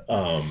that.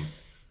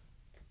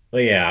 But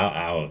yeah,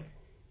 I'll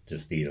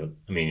just eat.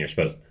 I mean, you're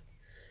supposed to.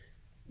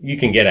 You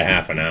can get a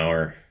half an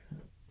hour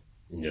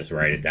and just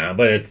write it down.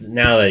 But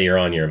now that you're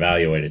on your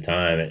evaluated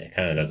time, it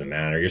kind of doesn't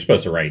matter. You're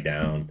supposed to write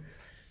down.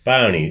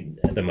 But I only,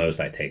 at the most,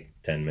 I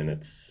take 10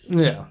 minutes.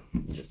 Yeah.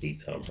 Just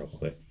eat some real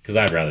quick. Because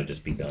I'd rather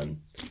just be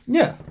done.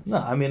 Yeah. No,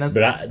 I mean, that's.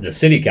 But the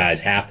city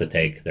guys have to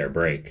take their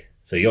break.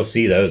 So you'll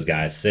see those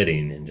guys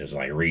sitting and just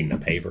reading a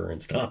paper and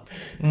stuff.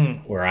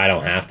 Where I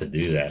don't have to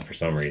do that for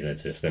some reason.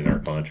 It's just in our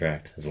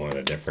contract is one of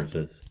the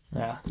differences.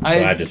 Yeah. So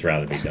I'd just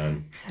rather be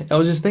done. I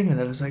was just thinking of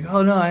that. I was like,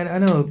 oh no, I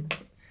know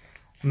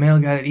a male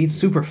guy that eats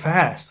super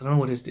fast. I don't know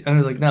what his. I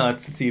was like, no,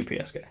 it's a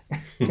UPS guy.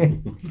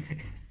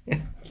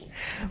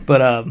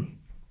 But all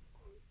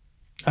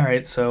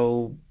right.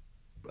 So,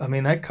 I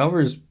mean, that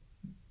covers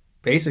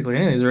basically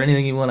anything. Is there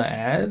anything you want to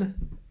add?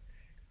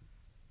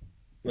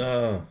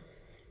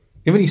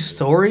 Do you have any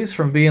stories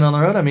from being on the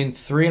road? I mean,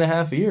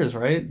 3.5 years,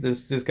 right?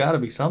 There's got to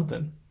be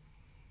something.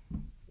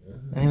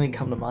 Anything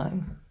come to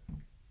mind?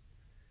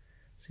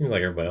 Seems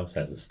like everybody else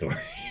has a story.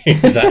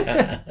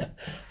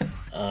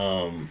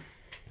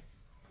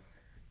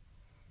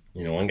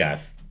 One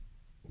guy,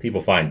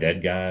 people find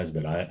dead guys,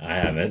 but I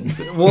haven't.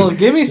 Well,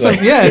 give me some.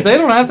 They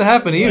don't have to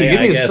happen to you. Give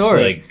me a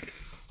story.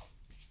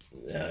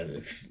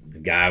 The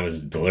guy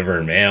was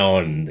delivering mail,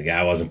 and the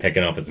guy wasn't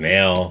picking up his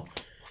mail,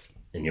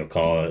 and you'll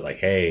call it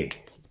hey,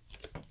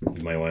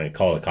 you might want to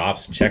call the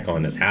cops and check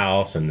on his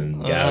house, and then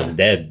the guy was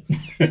dead.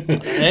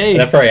 Hey.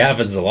 That probably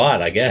happens a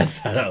lot, I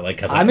guess.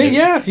 Like, I mean,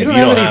 yeah, if you don't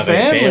have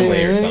any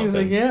family or something.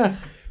 Like, yeah.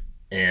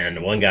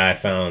 And one guy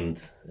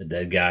found a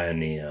dead guy in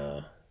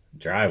the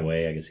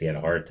driveway. I guess he had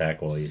a heart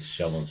attack while he was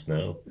shoveling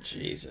snow.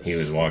 Jesus. He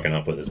was walking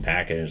up with his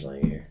package,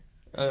 like, here.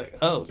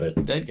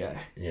 But dead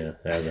guy. Yeah,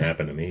 that hasn't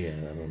happened to me yet.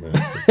 I don't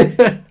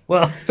know.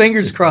 Well,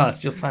 fingers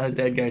crossed, you'll find a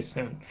dead guy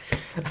soon.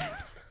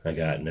 I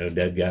got no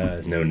dead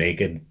guys, no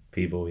naked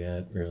people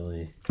yet,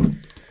 really.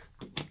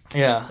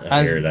 Yeah.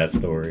 I hear that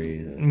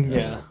story.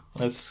 Yeah,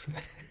 that's...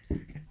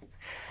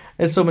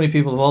 There's so many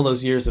people of all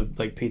those years of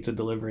like pizza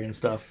delivery and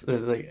stuff.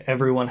 Like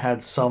everyone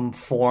had some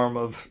form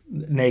of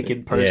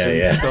naked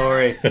person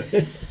story.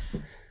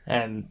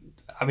 And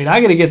I mean,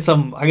 I gotta get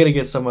some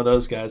of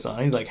those guys on.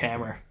 I need like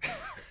Hammer.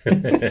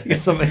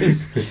 Get some of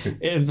his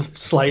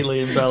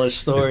slightly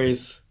embellished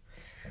stories.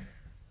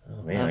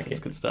 Oh man, that's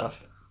good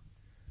stuff.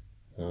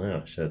 I don't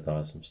know. I should have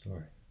thought of some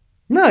story.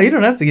 No, you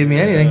don't have to give me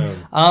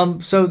anything.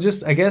 So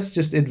just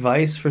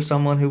advice for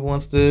someone who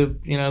wants to,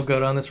 go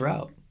down this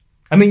route.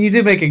 I mean, you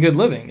did make a good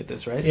living at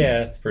this, right?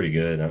 Yeah, it's pretty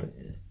good.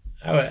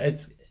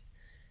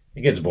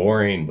 It gets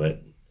boring,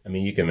 but I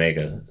mean, you can make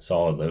a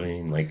solid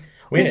living. Like,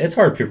 it's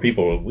hard for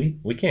people.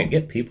 We can't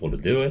get people to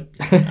do it,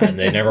 and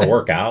they never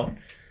work out.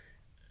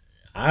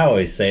 I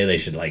always say they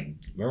should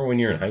remember when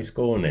you're in high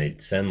school and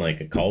they'd send like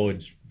a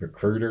college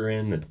recruiter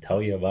in to tell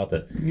you about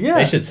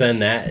They should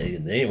send that.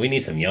 We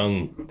need some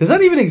young. Does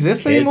that even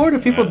exist kids. anymore? Do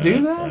people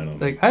do that? I don't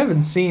know. I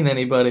haven't seen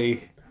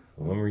anybody.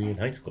 When were you in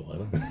high school? I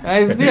don't know.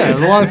 It was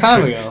a long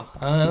time ago.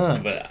 I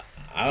don't know.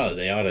 But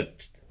they ought to.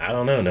 I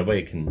don't know.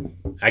 Nobody can.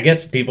 I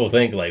guess people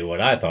think like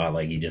what I thought.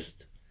 Like you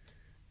just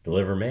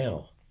deliver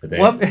mail.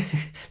 But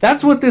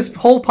that's what this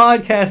whole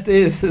podcast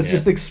is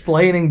just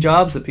explaining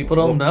jobs that people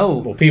don't know.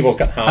 Well, people.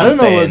 I don't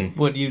know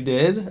what you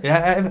did.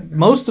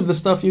 Most of the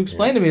stuff you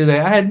explained to me today,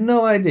 I had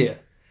no idea.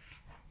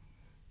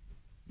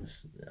 Yeah,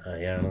 I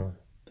don't know.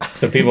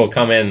 So people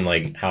come in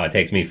like how it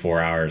takes me 4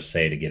 hours,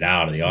 say, to get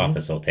out of the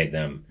office. It'll take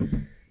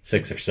them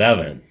 6 or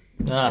 7,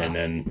 and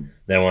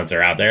then once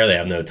they're out there, they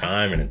have no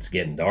time, and it's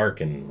getting dark,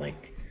 and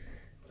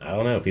I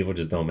don't know. People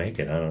just don't make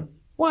it. I don't.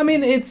 Well, I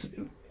mean,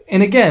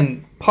 and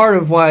again, part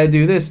of why I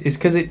do this is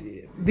because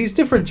these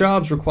different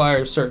jobs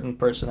require certain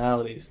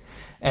personalities,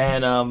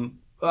 and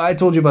I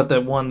told you about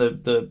that one,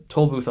 the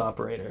toll booth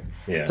operator.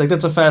 Yeah. It's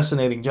that's a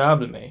fascinating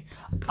job to me.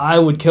 I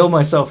would kill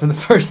myself in the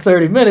first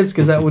 30 minutes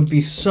because that would be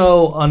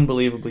so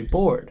unbelievably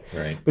bored.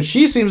 Right. But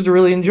she seems to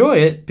really enjoy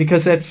it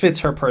because that fits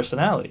her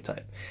personality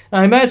type.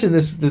 Now, I imagine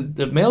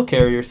the mail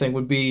carrier thing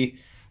would be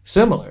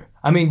similar.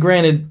 I mean,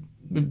 granted,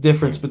 the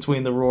difference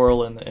between the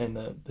rural and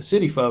the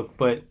city folk,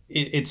 but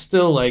it's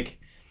still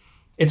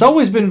it's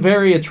always been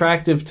very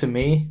attractive to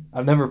me.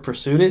 I've never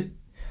pursued it,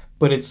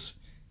 but it's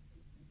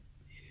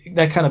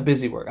that kind of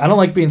busy work. I don't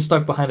like being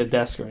stuck behind a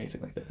desk or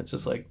anything like that. It's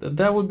just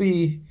that would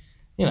be,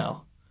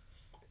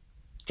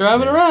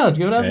 driving around,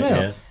 giving out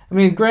mail. Yeah. I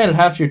mean, granted,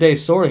 half your day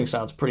sorting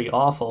sounds pretty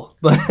awful,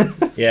 but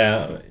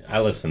yeah, I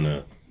listen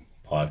to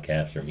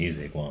podcasts or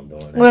music while I'm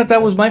doing it. Well,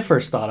 that was my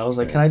first thought. I was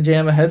like, can I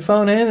jam a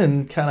headphone in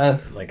and kind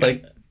of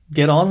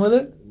get on with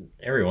it?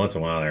 Every once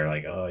in a while, they're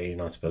like, "Oh, you're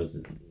not supposed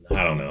to."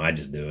 I don't know. I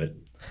just do it.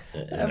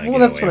 Well,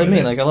 that's what I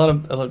mean. A lot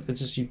of it's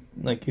just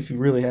if you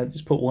really had to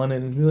just put one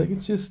in and be like,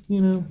 it's just I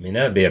mean,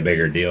 that'd be a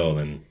bigger deal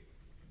than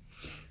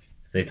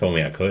if they told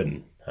me I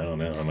couldn't. I don't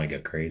know. I might go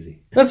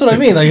crazy. That's what I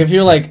mean. If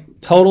you're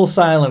total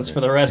silence for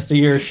the rest of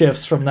your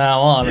shifts from now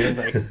on, and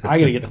it's I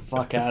gotta get the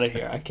fuck out of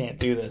here. I can't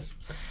do this.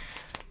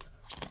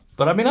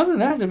 But I mean, other than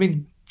that,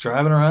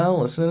 driving around,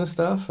 listening to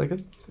stuff,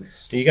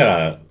 it's you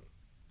gotta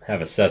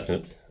have a sense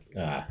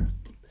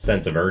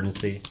of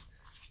urgency.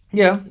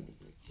 Yeah.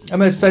 I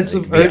mean, a sense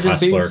of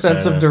urgency,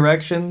 sense of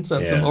direction,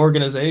 sense of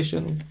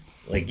organization.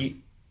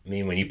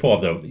 When you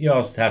pull up you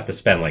also have to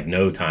spend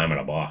no time in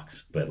a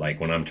box. But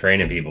when I'm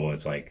training people,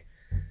 it's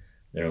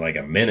they're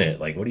a minute.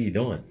 What are you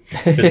doing?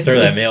 Just throw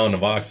that mail in the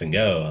box and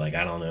go. I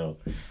don't know.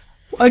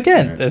 Well,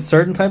 again, a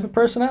certain type of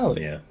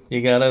personality. Yeah.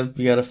 You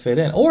gotta fit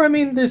in. Or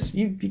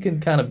you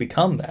can kind of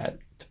become that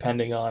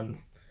depending on,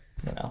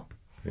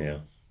 Yeah.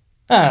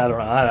 I don't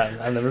know.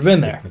 I've never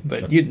been there,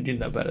 but you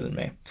know better than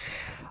me.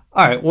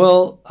 All right.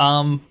 Well,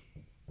 I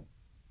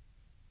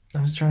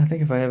was trying to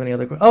think if I have any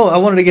other questions. Oh, I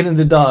wanted to get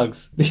into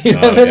dogs. Do you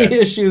have any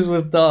issues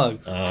with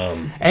dogs?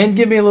 And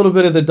give me a little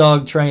bit of the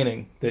dog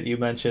training that you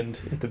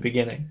mentioned at the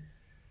beginning.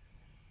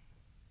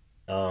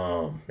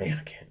 Man,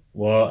 I can't.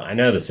 Well, I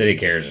know the city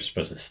carriers are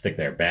supposed to stick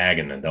their bag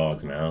in the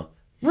dog's mouth.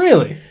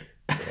 Really?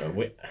 I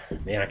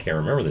can't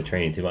remember the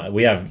training too much.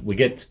 We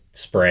get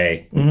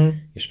spray. Mm-hmm.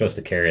 You're supposed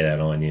to carry that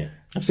on you.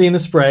 I've seen the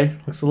spray.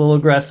 Looks a little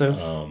aggressive.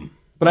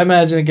 But I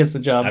imagine it gets the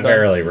job done. I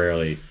very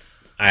rarely.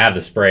 I have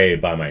the spray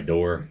by my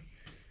door.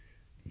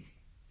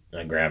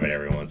 I grab it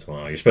every once in a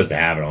while. You're supposed to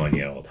have it on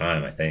you all the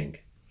time, I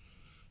think.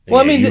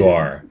 Well, you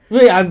are.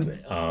 Yeah,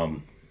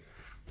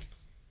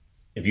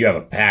 if you have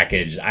a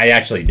package, I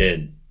actually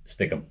did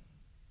stick a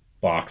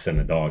box in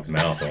the dog's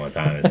mouth one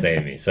time and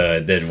saved me, so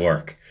it did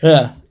work.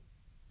 Yeah.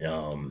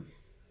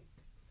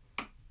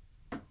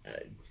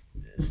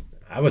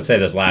 I would say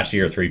this last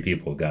year, 3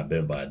 people got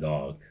bit by a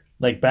dog.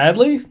 Like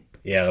badly?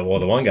 Yeah, well,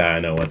 the one guy I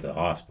know went to the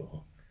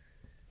hospital.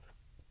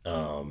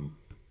 I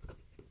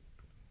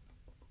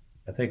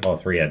think all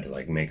 3 had to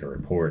like make a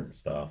report and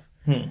stuff.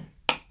 I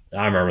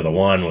remember the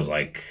one was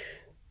like,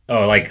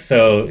 oh, like,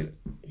 so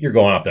you're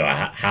going up to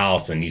a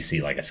house and you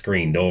see like a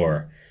screen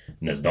door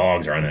and this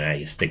dog's running at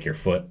you, stick your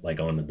foot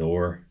like on the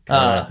door.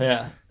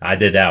 Yeah. I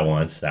did that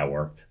once. That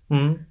worked.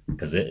 Mm-hmm.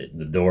 Because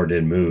the door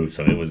did move,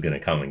 so it was going to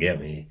come and get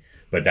me.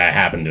 But that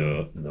happened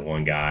to the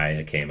one guy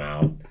that came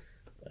out.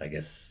 I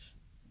guess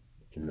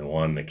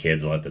the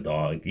kids let the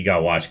dog. You got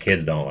to watch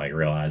kids don't like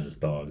realize this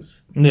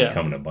dog's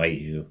coming to bite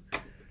you.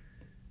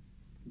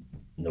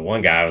 The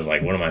one guy was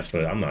like, what am I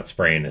supposed, I'm not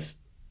spraying this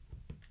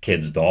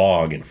kid's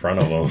dog in front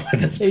of him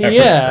with this pepper spray.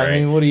 I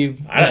mean, what do you...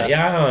 I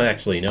don't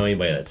actually know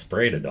anybody that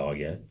sprayed a dog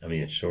yet. I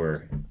mean,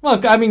 sure.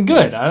 Look, I mean,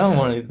 good. I don't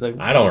want to... Like,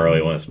 I don't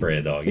really want to spray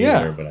a dog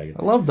either. But I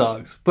love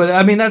dogs. But,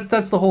 I mean,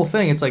 that's the whole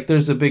thing. It's like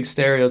there's a big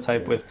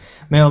stereotype with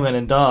mailmen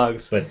and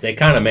dogs. But they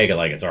kind of make it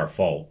like it's our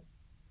fault.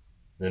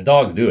 And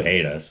dogs do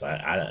hate us.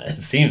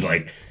 It seems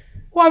like...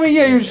 Well, I mean,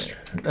 yeah, you're just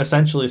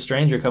essentially a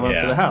stranger coming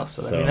up to the house.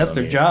 So, I mean, that's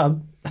their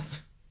job.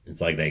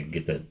 It's like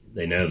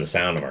they know the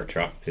sound of our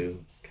truck,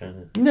 too.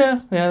 Kind of.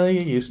 Yeah, they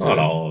get used to it. Not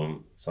all of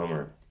them. Some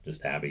are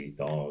just happy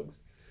dogs.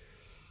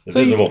 The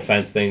visible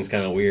fence thing's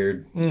kind of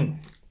weird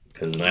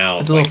because now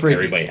it's like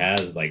everybody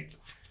has like.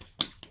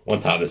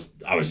 One time,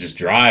 I was just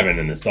driving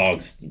and this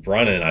dog's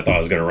running. I thought it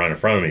was going to run in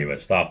front of me, but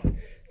it stopped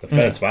the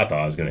fence. But I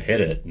thought I was going to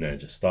hit it, and then it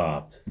just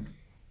stopped.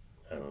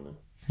 I don't know.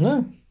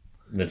 Yeah.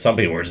 But some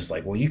people were just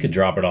like, "Well, you could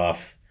drop it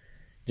off,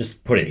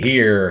 just put it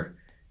here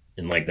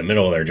in like the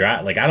middle of their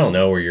drive. Like I don't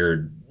know where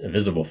your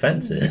invisible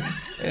fence is."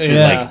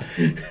 Yeah.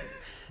 Like,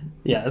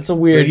 yeah, it's a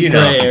weird. You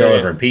know, if you're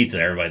delivering pizza,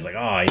 everybody's like,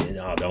 "Oh,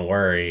 don't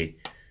worry.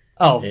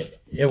 Oh,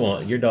 it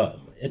won't. Your dog,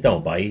 it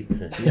don't bite."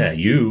 Yeah,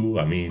 you.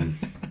 I mean,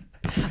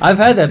 I've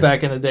had that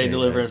back in the day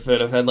delivering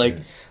food. I've had like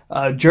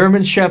a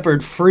German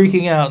Shepherd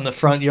freaking out in the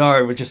front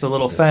yard with just a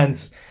little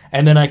fence,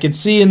 and then I could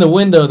see in the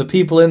window the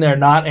people in there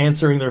not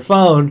answering their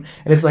phone,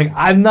 and it's like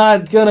I'm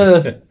not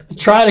gonna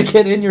try to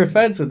get in your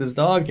fence with this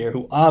dog here,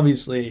 who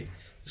obviously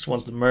just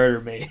wants to murder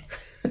me.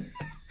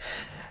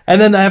 And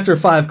then after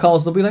 5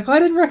 calls, they'll be like, "Oh, I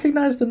didn't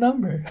recognize the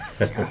number."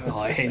 Oh,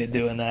 I hated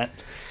doing that.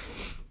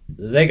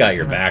 They got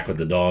your back with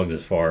the dogs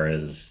as far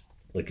as,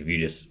 like, if you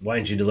just, why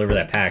didn't you deliver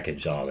that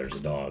package? Oh, there's a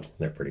dog.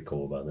 They're pretty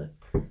cool about that.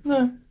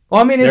 No.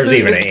 Well, I mean, there's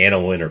even an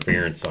animal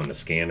interference on the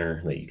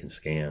scanner that you can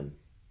scan.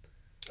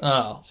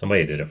 Oh.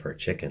 Somebody did it for a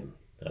chicken.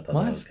 I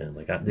thought that was kind of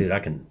like, dude,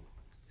 I can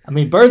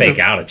birds fake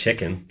out a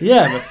chicken.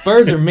 Yeah, but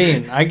birds are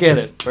mean. I get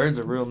it. Birds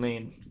are real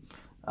mean.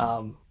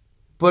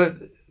 But...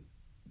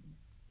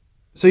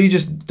 So you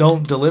just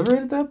don't deliver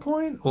it at that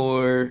point?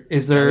 Or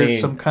is there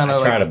some kind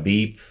of try to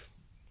beep.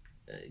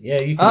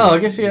 Yeah, you can. Oh, I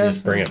guess you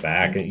just bring it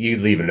back. You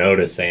leave a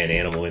notice saying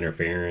animal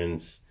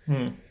interference.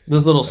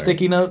 Those little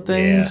sticky note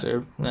things?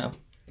 Or no?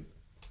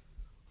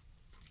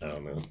 I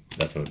don't know.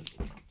 That's what...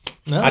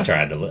 No. I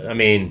tried to... I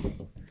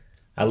mean,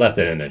 I left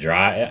it in the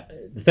dry.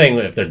 The thing,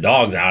 if their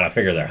dog's out, I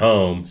figure they're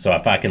home. So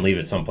if I can leave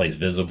it someplace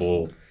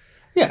visible...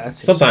 Yeah.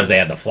 Sometimes they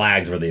have the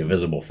flags where the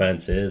invisible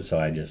fence is, so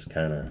I just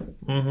kind of...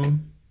 Mm-hmm.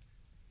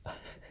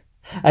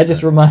 I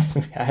just reminded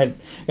me,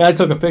 I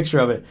took a picture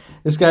of it.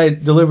 This guy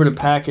delivered a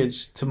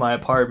package to my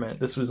apartment.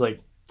 This was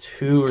like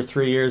 2 or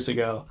 3 years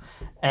ago.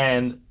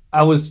 And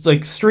I was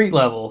like street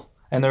level,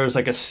 and there was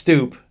like a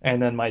stoop,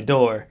 and then my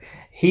door.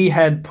 He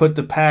had put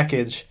the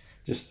package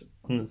just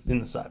in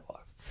the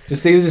sidewalk. He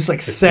just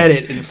like set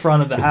it in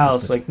front of the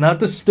house, like not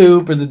the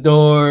stoop or the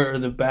door or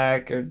the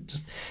back, or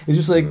just, it's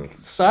just like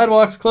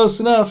sidewalk's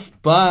close enough.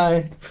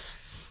 Bye.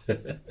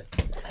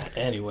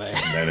 Anyway.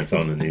 And then it's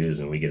on the news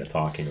and we get a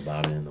talking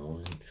about it in the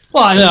morning.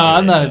 Well, I know,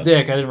 I'm not a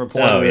dick. I didn't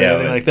report it or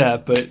anything like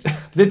that. But I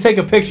did take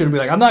a picture to be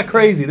like, I'm not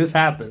crazy. This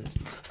happened.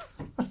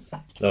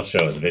 They'll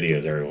show us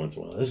videos every once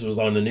in a while. This was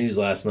on the news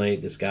last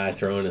night. This guy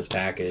throwing his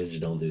package.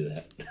 Don't do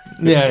that.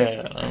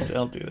 Yeah.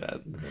 Don't do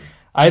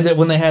that.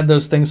 When they had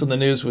those things on the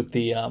news with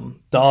the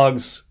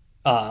dogs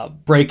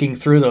breaking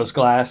through those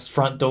glass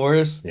front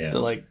doors. Yeah.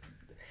 Like,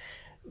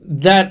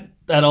 that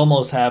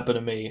almost happened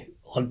to me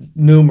on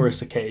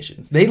numerous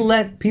occasions.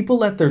 People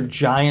let their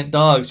giant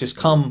dogs just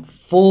come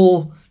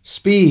full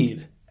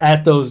speed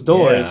at those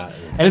doors. Yeah.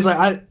 And it's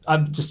like,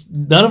 I'm just,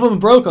 none of them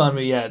broke on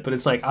me yet, but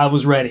it's like, I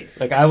was ready.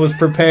 Like, I was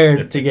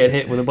prepared to get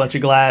hit with a bunch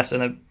of glass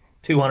and a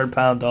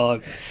 200-pound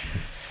dog.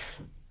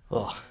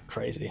 Oh,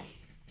 crazy.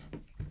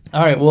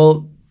 All right,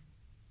 well,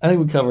 I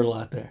think we covered a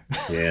lot there.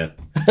 Yeah.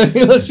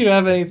 Unless you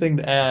have anything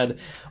to add,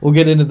 we'll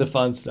get into the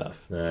fun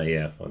stuff.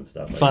 Yeah, fun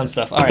stuff. Fun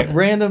stuff. All right,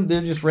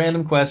 they're just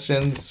random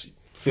questions.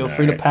 Feel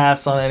free to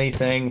pass on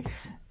anything.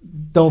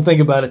 Don't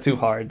think about it too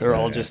hard. They're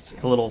all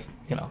just a little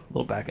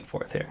back and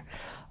forth here.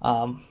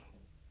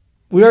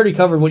 We already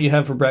covered what you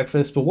have for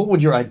breakfast, but what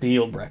would your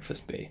ideal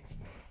breakfast be?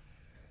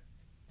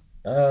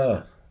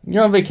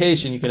 You're on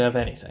vacation. You could have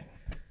anything.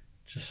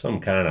 Just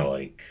some kind of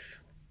like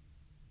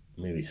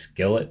maybe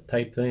skillet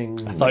type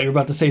thing. I thought you were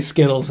about to say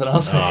Skittles, and I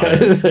was like,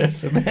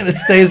 man, it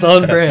stays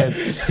on brand.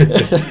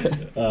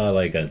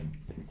 Like a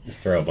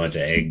Just throw a bunch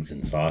of eggs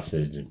and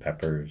sausage and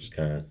peppers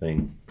kind of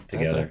thing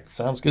together.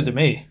 Sounds good to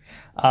me.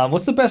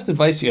 What's the best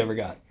advice you ever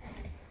got?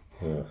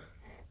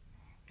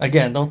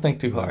 Again, don't think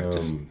too hard.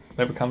 Just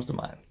whatever comes to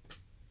mind.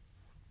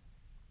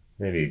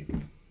 Maybe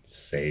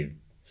save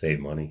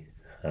money.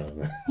 I don't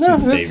know. No,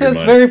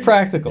 that's very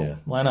practical. Yeah.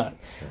 Why not?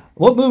 Yeah.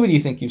 What movie do you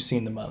think you've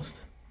seen the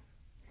most?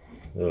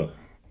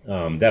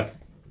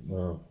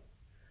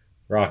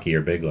 Rocky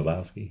or Big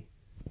Lebowski.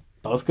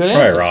 Both good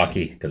answers. Probably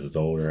Rocky because it's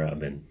older.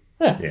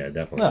 Yeah,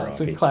 definitely. No, Rocky.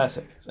 It's a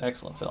classic. It's an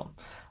excellent film.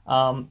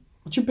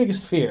 What's your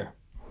biggest fear?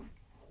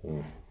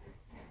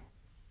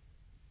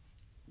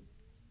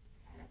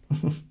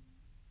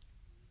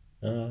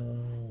 I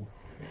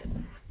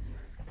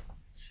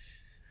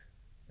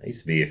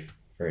used to be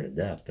afraid of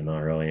death, but not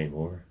really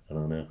anymore. I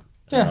don't know.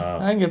 Yeah,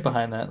 I can get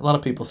behind that. A lot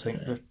of people say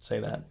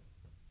that.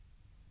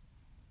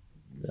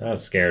 I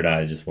was scared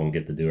I just won't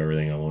get to do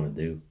everything I want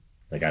to do.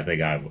 Like, I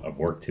think I've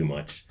worked too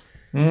much.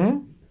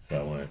 Mm-hmm. So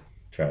I want to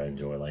try to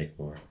enjoy life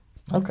more.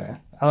 Okay.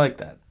 I like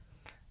that.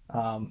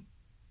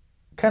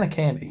 Kind of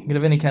candy. You could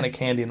have any kind of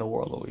candy in the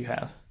world. What would you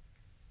have?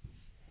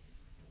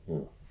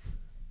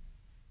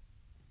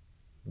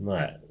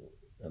 Not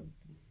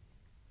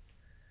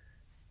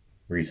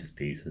Reese's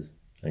Pieces,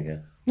 I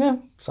guess. Yeah,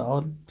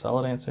 solid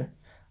answer.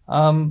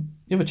 You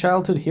have a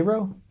childhood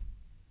hero?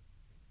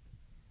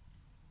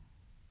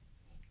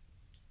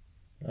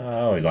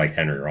 I always liked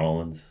Henry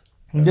Rollins.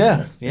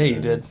 Yeah,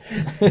 you did.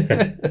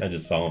 I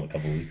just saw him a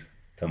couple weeks,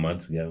 2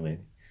 months ago,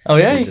 maybe. Oh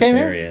yeah, you came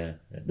here? Yeah,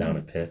 down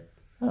at Pitt.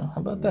 Oh,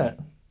 how about that?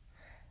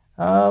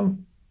 What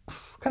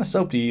kind of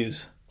soap do you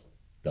use?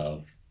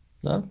 Dove.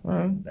 Dove? All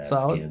right, bad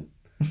solid.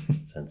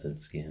 Skin.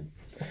 Sensitive skin.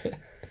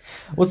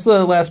 What's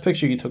the last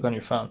picture you took on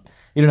your phone?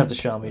 You don't have to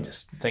show me,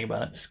 just think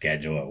about it.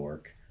 Schedule at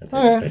work.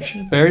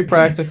 Okay, very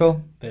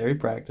practical. Very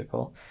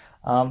practical.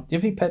 Do you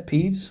have any pet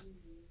peeves?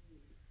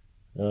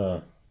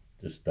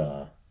 Just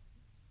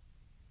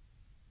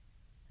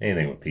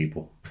anything with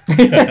people.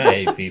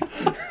 I hate people.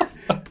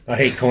 I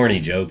hate corny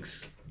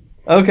jokes.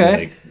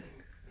 Okay.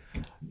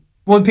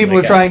 When people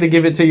are trying to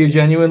give it to you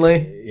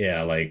genuinely?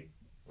 Yeah, like,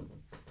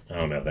 I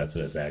don't know if that's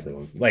what exactly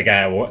was. Like,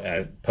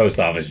 I post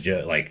office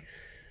joke, like,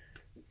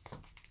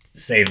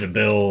 save the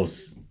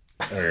bills,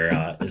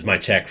 or is my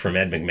check from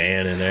Ed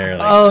McMahon in there?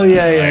 Like, oh,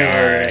 yeah.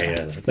 All right.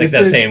 Yeah. Like,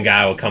 that same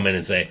guy will come in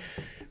and say,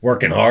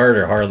 working hard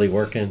or hardly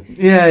working.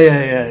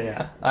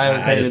 Yeah.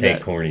 I just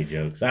hate corny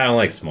jokes. I don't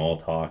like small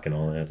talk and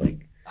all that.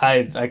 Like,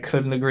 I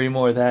couldn't agree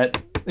more. That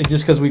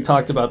just because we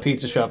talked about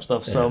pizza shop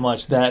stuff so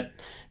much, that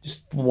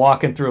just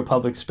walking through a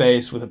public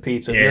space with a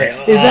pizza.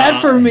 Yeah. Is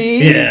that for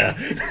me? Yeah.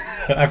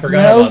 I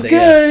forgot Smells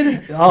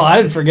good. Yeah. Oh, I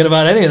didn't forget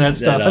about any of that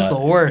stuff. That's the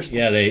worst.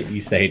 Yeah, they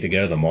used to hate to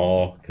go to the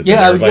mall because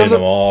everybody in the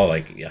mall,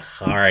 like,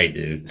 all right,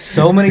 dude.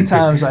 So many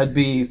times I'd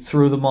be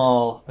through the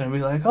mall and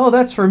be like, oh,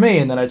 that's for me.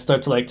 And then I'd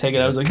start to like take it.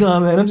 I was like, no,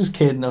 man, I'm just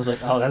kidding. I was like,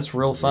 oh, that's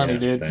real funny,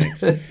 dude.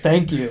 Thanks.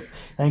 Thank you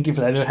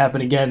for that. It didn't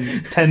happen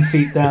again 10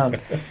 feet down.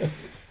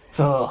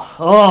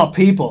 So,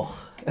 people.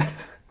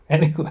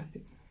 Anyway,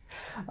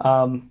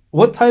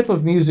 what type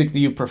of music do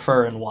you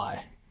prefer and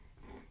why?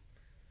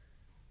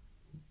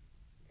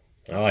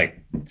 I like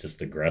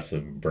just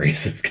aggressive,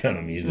 abrasive kind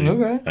of music.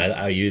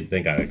 Okay. You'd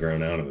think I'd have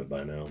grown out of it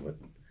by now, but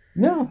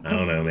no. I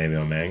don't know. Maybe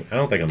I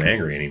don't think I'm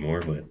angry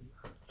anymore, but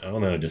I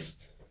don't know.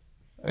 Just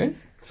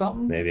it's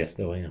something. Maybe I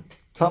still am.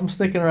 Something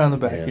sticking around the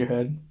back of your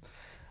head.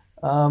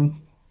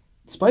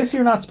 Spicy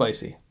or not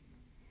spicy?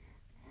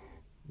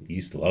 I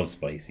used to love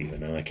spicy, but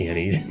now I can't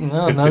eat it.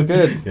 No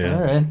good. Yeah.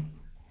 All right.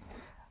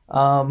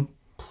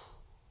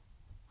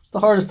 What's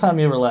the hardest time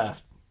you ever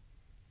laughed?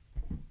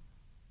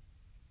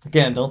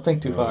 Again, don't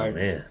think too hard.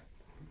 Man.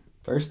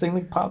 First thing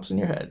that pops in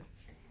your head.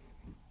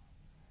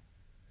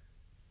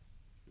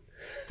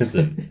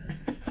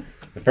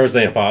 The first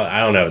thing that pops, I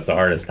don't know. It's the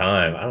hardest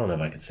time. I don't know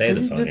if I can say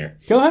this on here.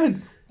 Go ahead.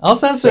 I'll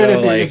censor it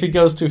if it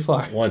goes too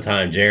far. One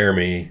time,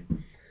 Jeremy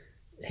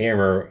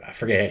Hammer, I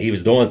forget, he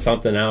was doing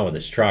something out with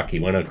his truck. He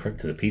went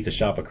to the pizza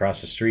shop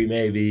across the street,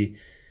 maybe,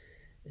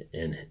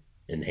 and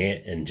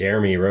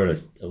Jeremy wrote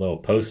a little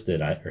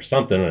post-it or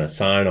something on a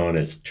sign on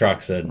his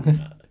truck said,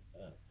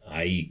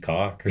 I eat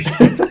cock or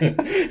something.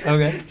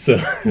 Okay. So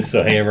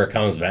Hammer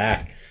comes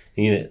back.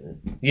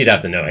 You'd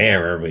have to know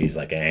Hammer, but he's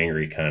like an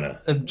angry kind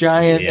of... A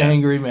giant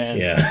angry man.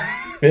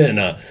 Yeah.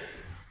 And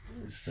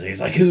so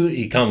he's like,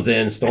 he comes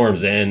in,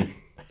 storms in.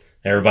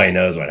 Everybody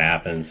knows what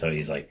happened. So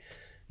he's like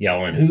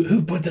yelling,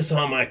 who put this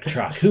on my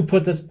truck? Who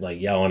put this?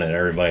 Like yelling at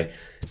everybody.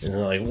 And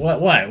they're like,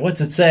 what?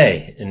 What's it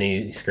say? And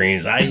he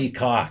screams, I eat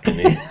cock.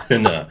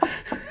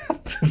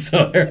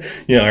 So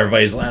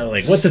everybody's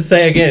like, what's it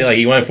say again? Like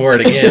he went for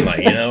it again,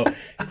 like,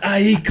 I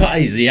eat cock.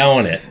 He's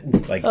yelling it,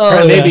 like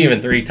maybe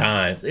even 3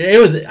 times.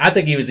 I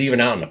think he was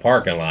even out in the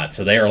parking lot,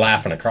 so they were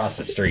laughing across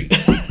the street.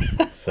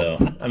 So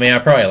I mean, I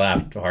probably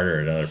laughed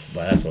harder,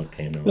 but that's what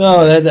came to mind.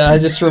 No, that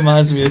just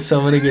reminds me of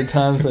so many good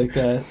times like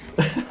that.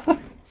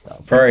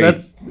 Probably,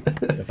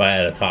 if I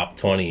had a top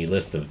 20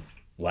 list of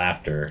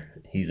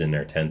laughter, he's in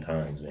there 10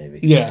 times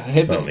maybe. Yeah,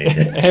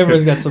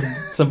 Hammer's got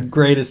some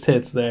greatest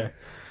hits there.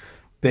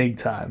 Big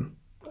time.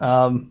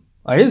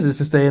 I guess just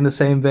to stay in the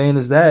same vein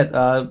as that,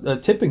 a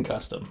tipping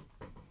custom.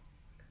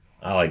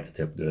 I like to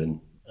tip good.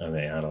 I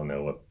mean, I don't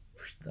know what.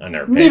 I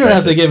never You paid don't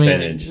have to give me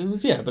percentage. any.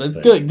 Yeah,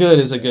 but good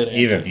is a good answer.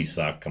 Even if you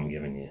suck, I'm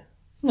giving you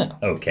No.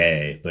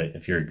 okay. But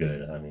if you're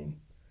good, I mean,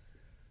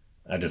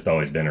 I've just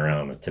always been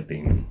around the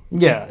tipping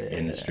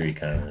industry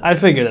kind of. I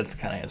figured that's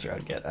the kind of answer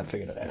I'd get. I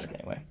figured I'd ask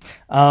anyway.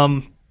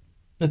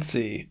 Let's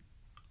see.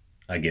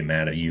 I'd get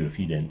mad at you if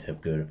you didn't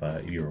tip good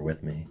if you were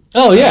with me.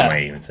 Oh yeah. I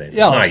might even say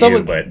yeah, not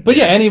someone, you, but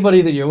yeah,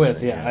 anybody that you're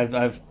with. Yeah,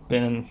 I've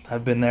been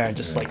there and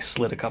just like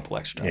slid a couple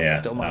extra. Yeah,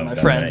 Like, don't mind I've my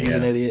done friend. that, He's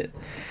an idiot.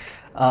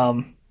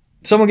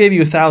 Someone gave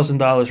you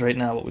 $1,000 right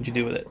now. What would you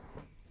do with it?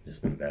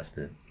 Just invest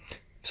it. If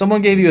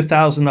someone gave you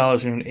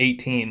 $1,000 when you were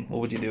 18, what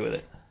would you do with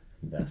it?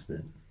 Invest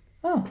it.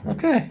 Oh,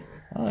 okay.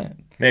 All right.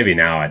 Maybe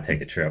now I'd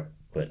take a trip,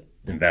 but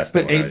invest it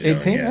But when I was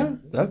 18?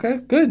 young, Oh, okay,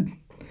 good.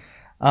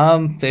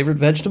 Favorite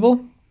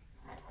vegetable?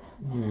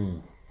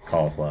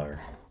 Cauliflower.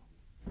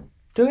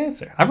 Good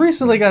answer. I've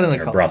recently got into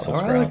Or cauliflower. Brussels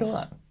I like it a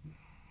sprouts. lot.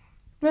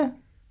 Yeah.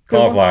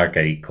 Cauliflower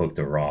could eat cooked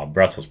or raw.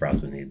 Brussels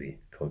sprouts would need to be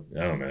cooked.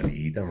 I don't know. Do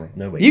you eat them?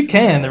 Nobody. You eats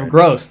them can. raw, They're right?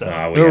 gross,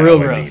 though. They're real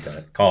gross.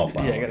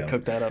 Cauliflower. Yeah, you got to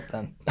cook that up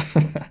then.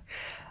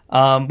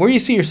 Where do you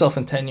see yourself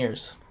in 10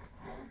 years?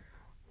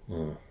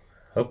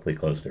 Hopefully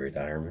close to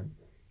retirement.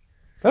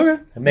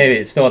 Okay. Maybe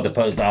it's still at the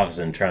post office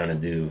and trying to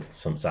do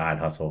some side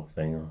hustle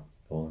thing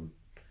going.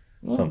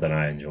 Something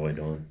I enjoy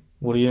doing.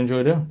 What do you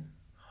enjoy doing?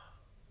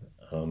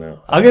 I don't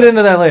know. I'll get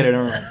into that later.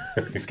 Never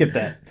mind. Skip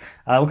that.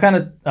 What kind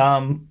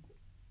of...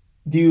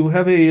 do you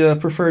have a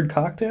preferred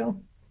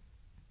cocktail?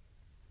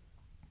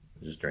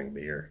 Just drink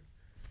beer.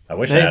 I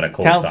wish I had a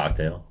cold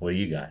cocktail. What do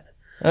you got?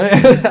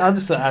 I'll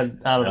just... I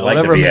don't know.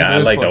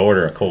 I'd like to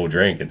order a cold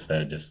drink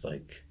instead of just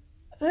like...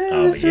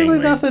 It's really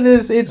nothing.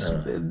 It's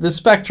the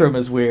spectrum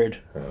is weird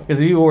because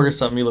if you order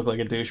something, you look like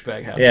a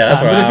douchebag half the time.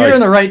 That's why but if you're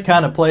in the right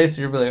kind of place,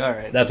 you're like, all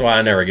right. That's why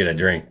I never get a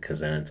drink because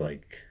then it's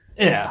like,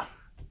 yeah,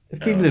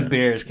 keeping it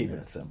beer is keeping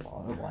it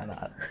simple. Why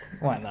not?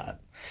 Why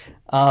not?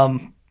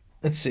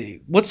 Let's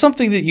see. What's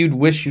something that you'd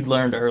wish you'd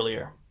learned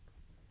earlier?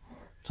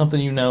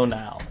 Something you know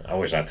now. I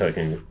wish I took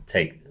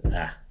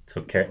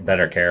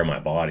better care of my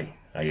body.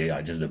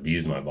 I just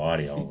abused my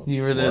body almost.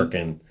 You were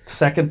the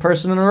second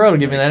person in a row to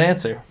give me that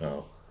answer.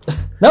 Oh.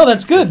 No,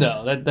 that's good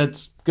though.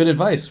 That's good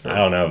advice. I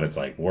don't know if it's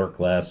like work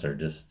less or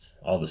just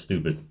all the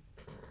stupid.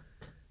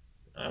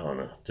 I don't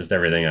know, just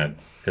everything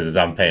because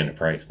I'm paying the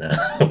price now.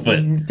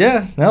 But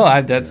yeah, no,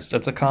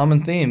 that's a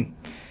common theme.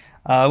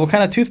 What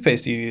kind of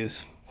toothpaste do you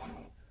use?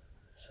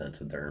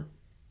 Sensoderm.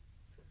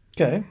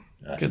 Okay.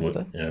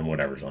 And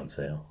whatever's on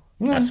sale.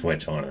 I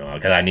switch on and on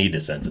because I need the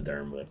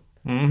Sensoderm, but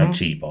I'm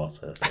cheap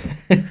also.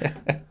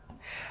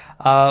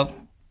 So.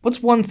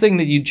 What's one thing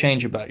that you'd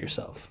change about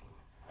yourself?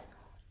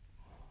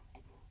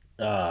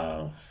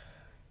 I'd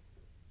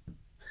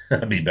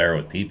be better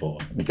with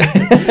people.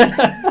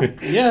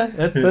 Yeah,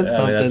 that's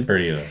something. That's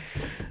pretty.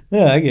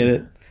 Yeah, I get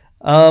it.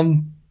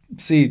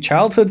 Let's see,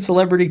 childhood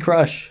celebrity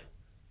crush.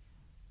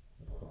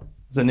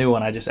 It's a new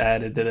one I just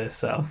added to this.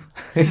 So.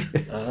 Let's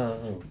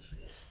see.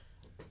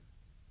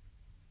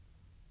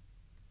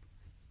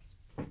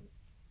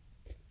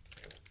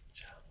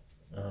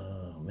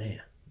 Oh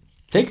man.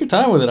 Take your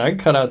time with it. I can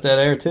cut out that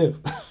air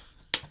too.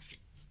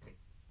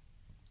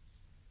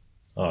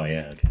 Oh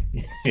yeah, okay.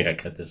 Yeah,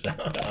 cut this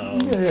out.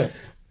 Yeah.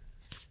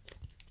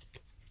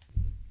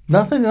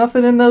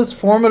 Nothing in those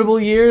formidable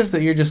years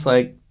that you're just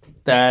like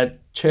that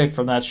chick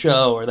from that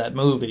show or that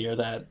movie or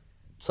that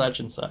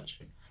such and such.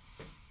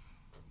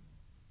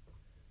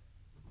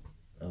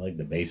 I like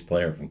the bass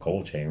player from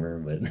Coal Chamber,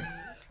 but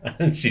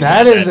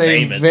that is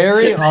a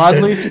very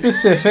oddly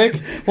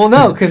specific. Well,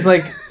 no, because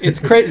like it's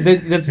crazy.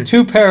 That's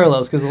two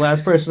parallels. Because the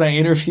last person I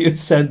interviewed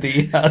said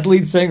the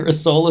lead singer of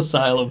Soul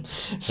Asylum.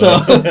 So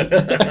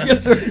I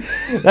guess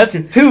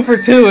that's 2 for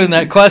 2 in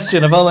that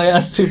question. I've only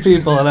asked 2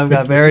 people, and I've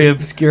got very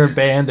obscure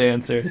band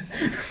answers.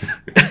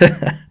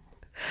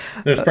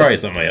 There's probably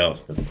somebody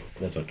else, but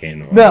that's what came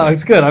to mind. No,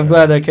 it's good. I'm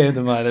glad that came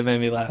to mind. It made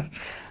me laugh.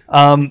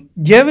 Do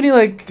you have any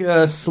like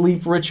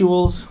sleep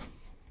rituals?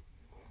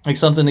 Like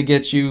something to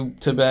get you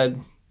to bed?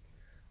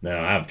 No,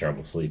 I have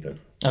trouble sleeping.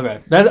 Okay.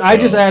 I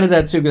just added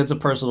that too because that's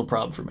a personal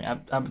problem for me. I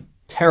have a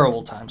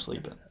terrible time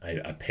sleeping.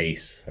 I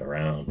pace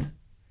around.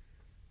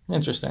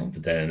 Interesting.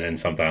 But then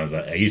sometimes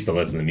I used to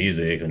listen to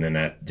music and then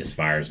that just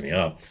fires me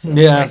up. So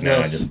yeah.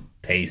 Now I just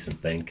pace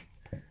and think.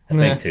 I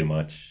think too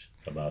much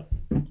about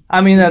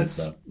that's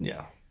stuff.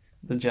 Yeah.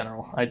 The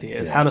general idea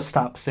is how to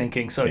stop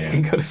thinking so you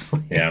can go to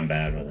sleep. Yeah, I'm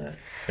bad with that.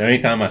 The only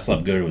time I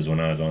slept good was when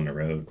I was on the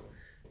road.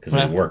 Because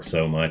we work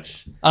so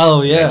much.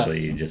 Oh, yeah.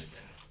 Eventually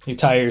you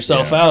tire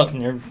yourself out and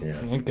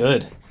you're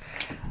good.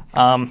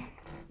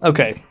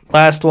 Okay,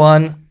 last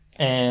one,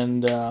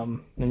 and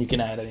then you can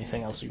add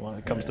anything else you want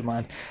that comes to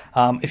mind.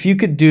 If you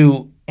could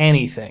do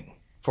anything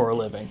for a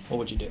living, what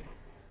would you do?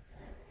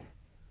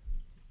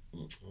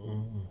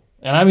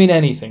 And I mean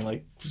anything,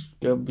 like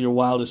your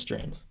wildest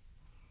dreams.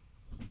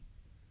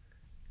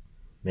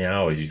 I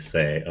always used to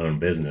say own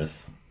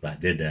business. I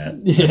did that.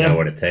 Yeah. I know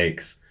what it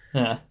takes.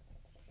 Yeah.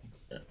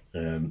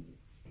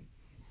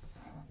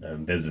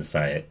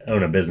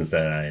 own a business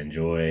that I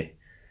enjoy,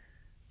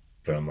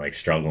 but I'm like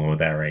struggling with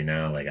that right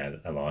now. Like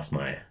I lost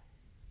I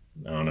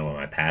don't know what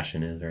my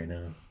passion is right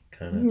now,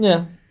 kind of.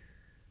 Yeah.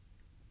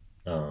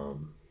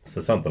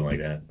 So something like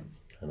that.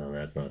 I know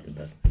that's not the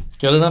best.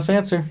 Good enough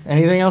answer.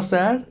 Anything else to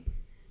add?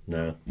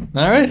 No.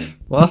 All right.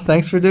 Well,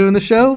 thanks for doing the show.